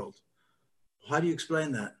over the world. How do you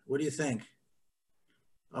explain that? What do you think?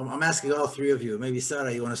 I'm asking all three of you. Maybe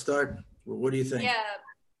Sara, you want to start? What do you think? Yeah,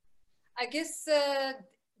 I guess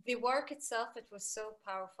the work itself, it was so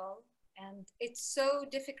powerful, and it's so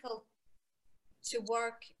difficult to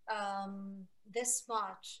work this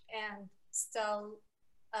much and still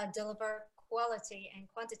deliver quality and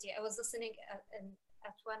quantity. I was listening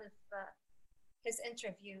at one of his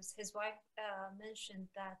interviews. His wife mentioned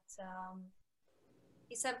that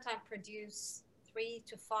he sometimes produces 3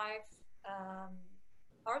 to 5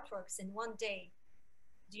 artworks in one day.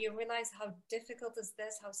 Do you realize how difficult is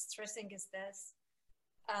this? How stressing is this?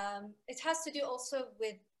 It has to do also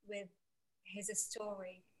with his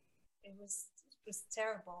story. It was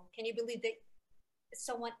terrible. Can you believe that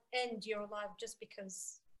someone end your life just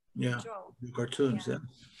because you draw? Cartoons, yeah.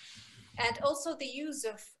 And also the use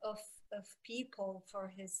of people for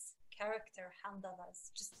his character,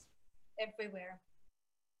 Hamdallahs, just everywhere.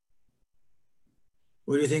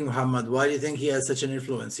 What do you think, Mohammad? Why do you think he has such an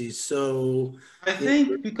influence? He's so... I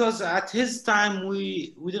think because at his time,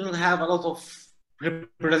 we didn't have a lot of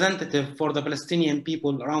representative for the Palestinian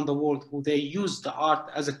people around the world who they used the art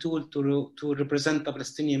as a tool to represent the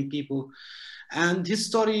Palestinian people. And his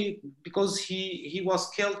story, because he was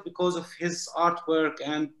killed because of his artwork,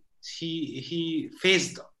 and he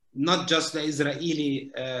faced not just the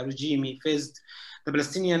Israeli regime, he faced the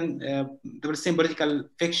Palestinian political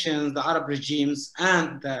fictions, the Arab regimes,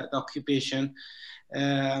 and the occupation.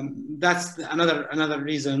 That's another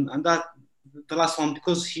reason, and that the last one,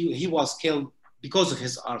 because he was killed because of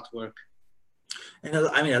his artwork. And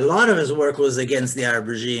I mean, a lot of his work was against the Arab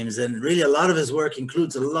regimes, and really a lot of his work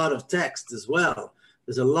includes a lot of text as well.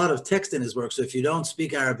 There's a lot of text in his work. So if you don't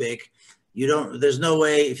speak Arabic, there's no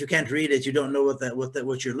way, if you can't read it, you don't know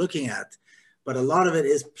what you're looking at. But a lot of it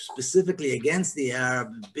is specifically against the Arab,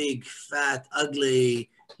 big, fat, ugly,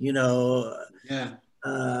 Yeah.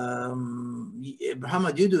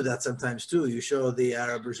 Muhammad, you do that sometimes too. You show the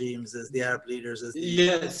Arab regimes as the Arab leaders as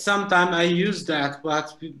yeah, sometimes I use that, but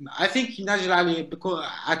I think Najil Ali, because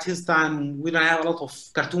at his time we don't have a lot of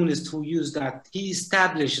cartoonists who use that. He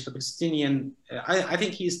established the Palestinian. I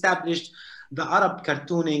think he established the Arab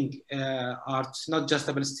cartooning art, not just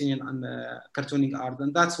the Palestinian cartooning art,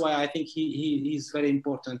 and that's why I think he's very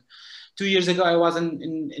important. 2 years ago, I was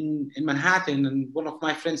in Manhattan, and one of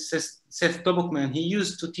my friends, Seth Tobukman, he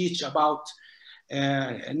used to teach about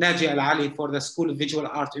Najil Ali for the School of Visual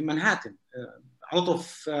Art in Manhattan. A lot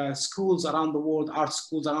of schools around the world, art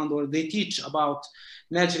schools around the world, they teach about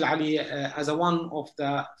Najil Ali as one of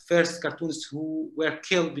the first cartoonists who were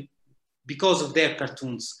killed because of their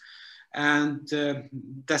cartoons. And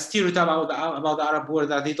the stereotype about the Arab world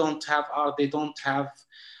that they don't have art, they don't have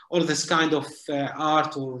all this kind of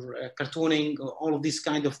art or cartooning, or all of this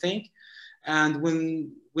kind of thing. And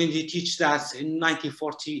when they teach that in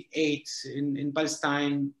 1948 in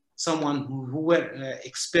Palestine, someone who were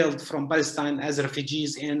expelled from Palestine as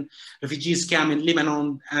refugees in refugees camp in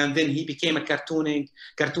Lebanon, and then he became a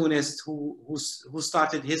cartoonist who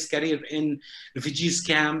started his career in refugees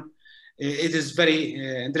camp. It is very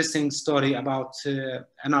interesting story about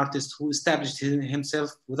an artist who established himself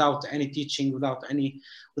without any teaching, without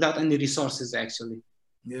any resources, actually.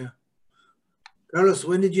 Yeah. Carlos,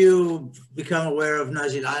 when did you become aware of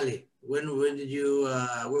Najil Ali? When did you?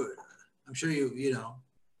 I'm sure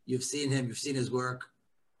you've seen him. You've seen his work.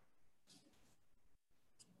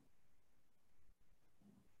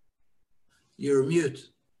 You're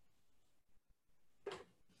mute.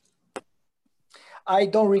 I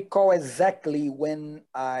don't recall exactly when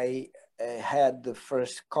I had the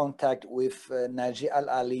first contact with Najil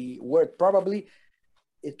Ali work. Probably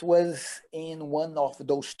it was in one of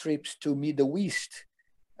those trips to Middle East,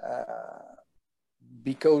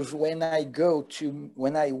 because when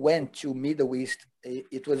I went to Middle East,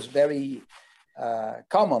 it was very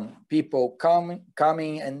common. People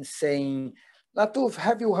coming and saying, "Latuff,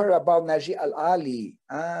 have you heard about Najil Ali?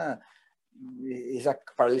 He's a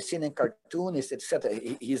Palestinian cartoonist, etc.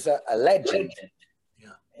 He's a legend."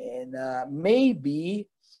 Yeah. And maybe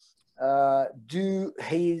due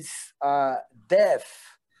his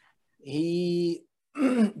death, he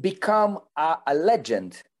become a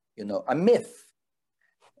legend, a myth.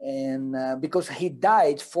 And because he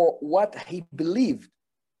died for what he believed,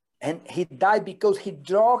 and he died because he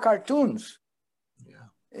draw cartoons. Yeah.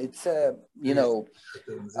 It's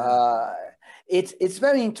it's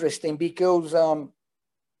very interesting because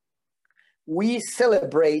we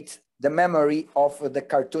celebrate the memory of the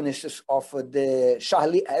cartoonists of the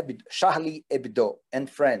Charlie Hebdo in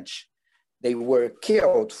French. They were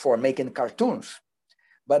killed for making cartoons,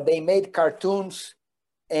 but they made cartoons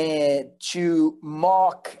to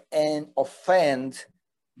mock and offend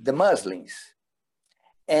the Muslims.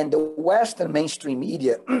 And the Western mainstream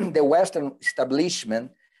media, the Western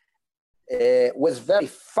establishment was very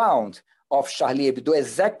fond of Charlie Hebdo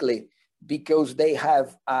exactly because they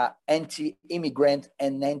have an anti-immigrant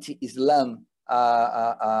and anti-Islam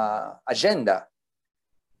agenda.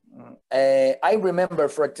 I remember,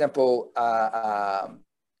 for example,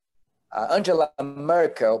 Angela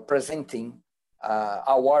Merkel presenting,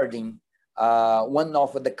 awarding one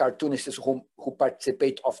of the cartoonists who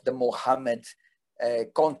participate of the Mohammad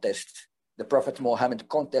contest, the Prophet Mohammad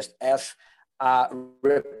contest, as a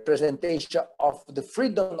representation of the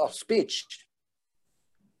freedom of speech.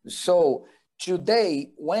 So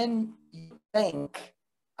today, when you think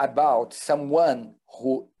about someone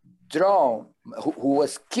who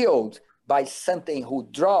was killed by something, who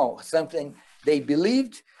draw something they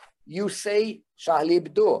believed, you say Charlie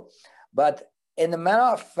Hebdo. But in a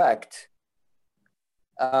matter of fact,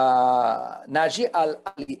 Naji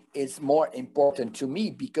al-Ali is more important to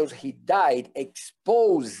me because he died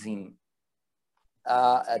exposing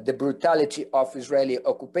the brutality of Israeli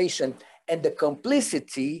occupation and the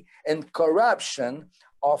complicity and corruption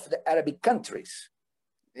of the Arabic countries.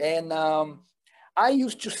 And I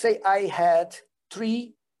used to say I had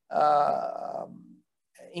three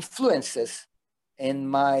influences in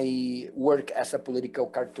my work as a political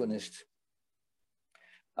cartoonist.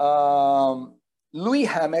 Louis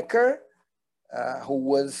Hammaker, who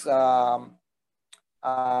was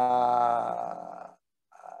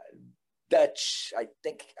Dutch, I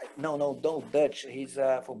think. No, Dutch. He's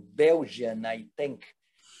from Belgian, I think.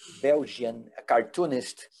 Belgian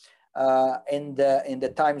cartoonist in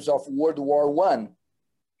the times of World War I.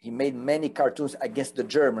 He made many cartoons against the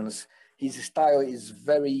Germans. His style is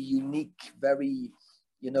very unique, very,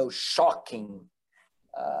 shocking.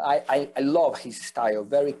 I love his style,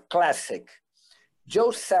 very classic.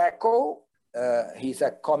 Joe Sacco, he's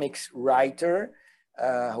a comics writer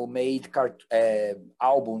who made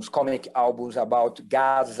comic albums about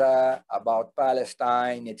Gaza, about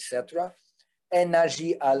Palestine, etc. And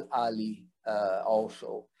Naji al-Ali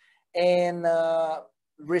also. And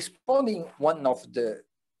responding one of the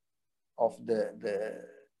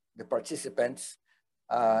participants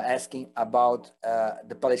asking about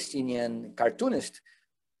the Palestinian cartoonist.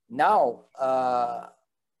 Now,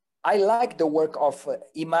 I like the work of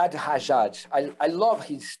Imad Hajjaj. I love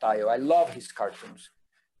his style. I love his cartoons.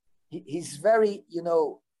 He's very,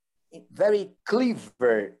 very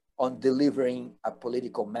clever on delivering a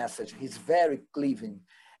political message. He's very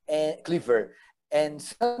clever. And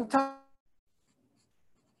sometimes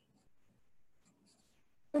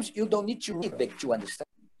you don't need to read it to understand.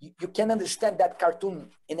 You can understand that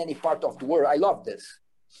cartoon in any part of the world. I love this.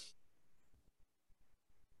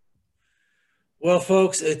 Well,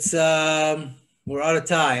 folks, it's we're out of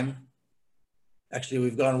time. Actually,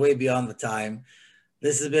 we've gone way beyond the time.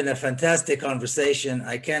 This has been a fantastic conversation.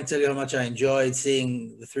 I can't tell you how much I enjoyed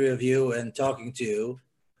seeing the three of you and talking to you.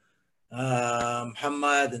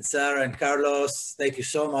 Mohammad and Sara and Carlos, thank you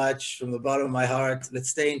so much from the bottom of my heart. Let's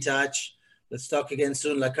stay in touch. Let's talk again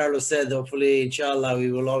soon. Like Carlos said, hopefully, inshallah,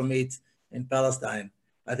 we will all meet in Palestine.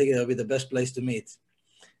 I think it'll be the best place to meet.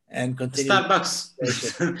 And continue. Starbucks.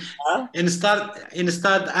 Huh? in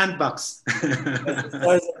Stad and Bucks.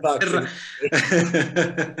 Stars and Bucks.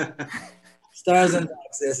 Stars and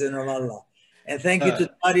Bucks, yes, in Ramallah. And thank you to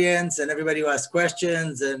the audience and everybody who asked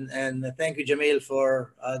questions. And thank you, Jamil,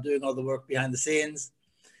 for doing all the work behind the scenes.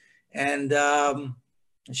 And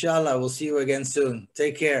inshallah, we'll see you again soon.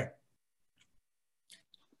 Take care.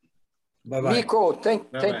 Bye-bye. Nico,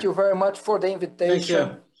 thank you very much for the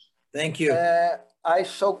invitation. Thank you. I'm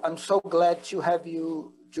so glad to have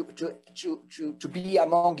you to be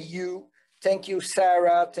among you. Thank you,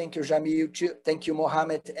 Sara. Thank you, Jamil. Thank you,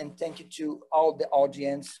 Mohammad, and thank you to all the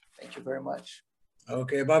audience. Thank you very much.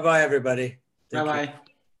 Okay, bye-bye, everybody. Bye-bye.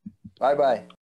 Bye-bye.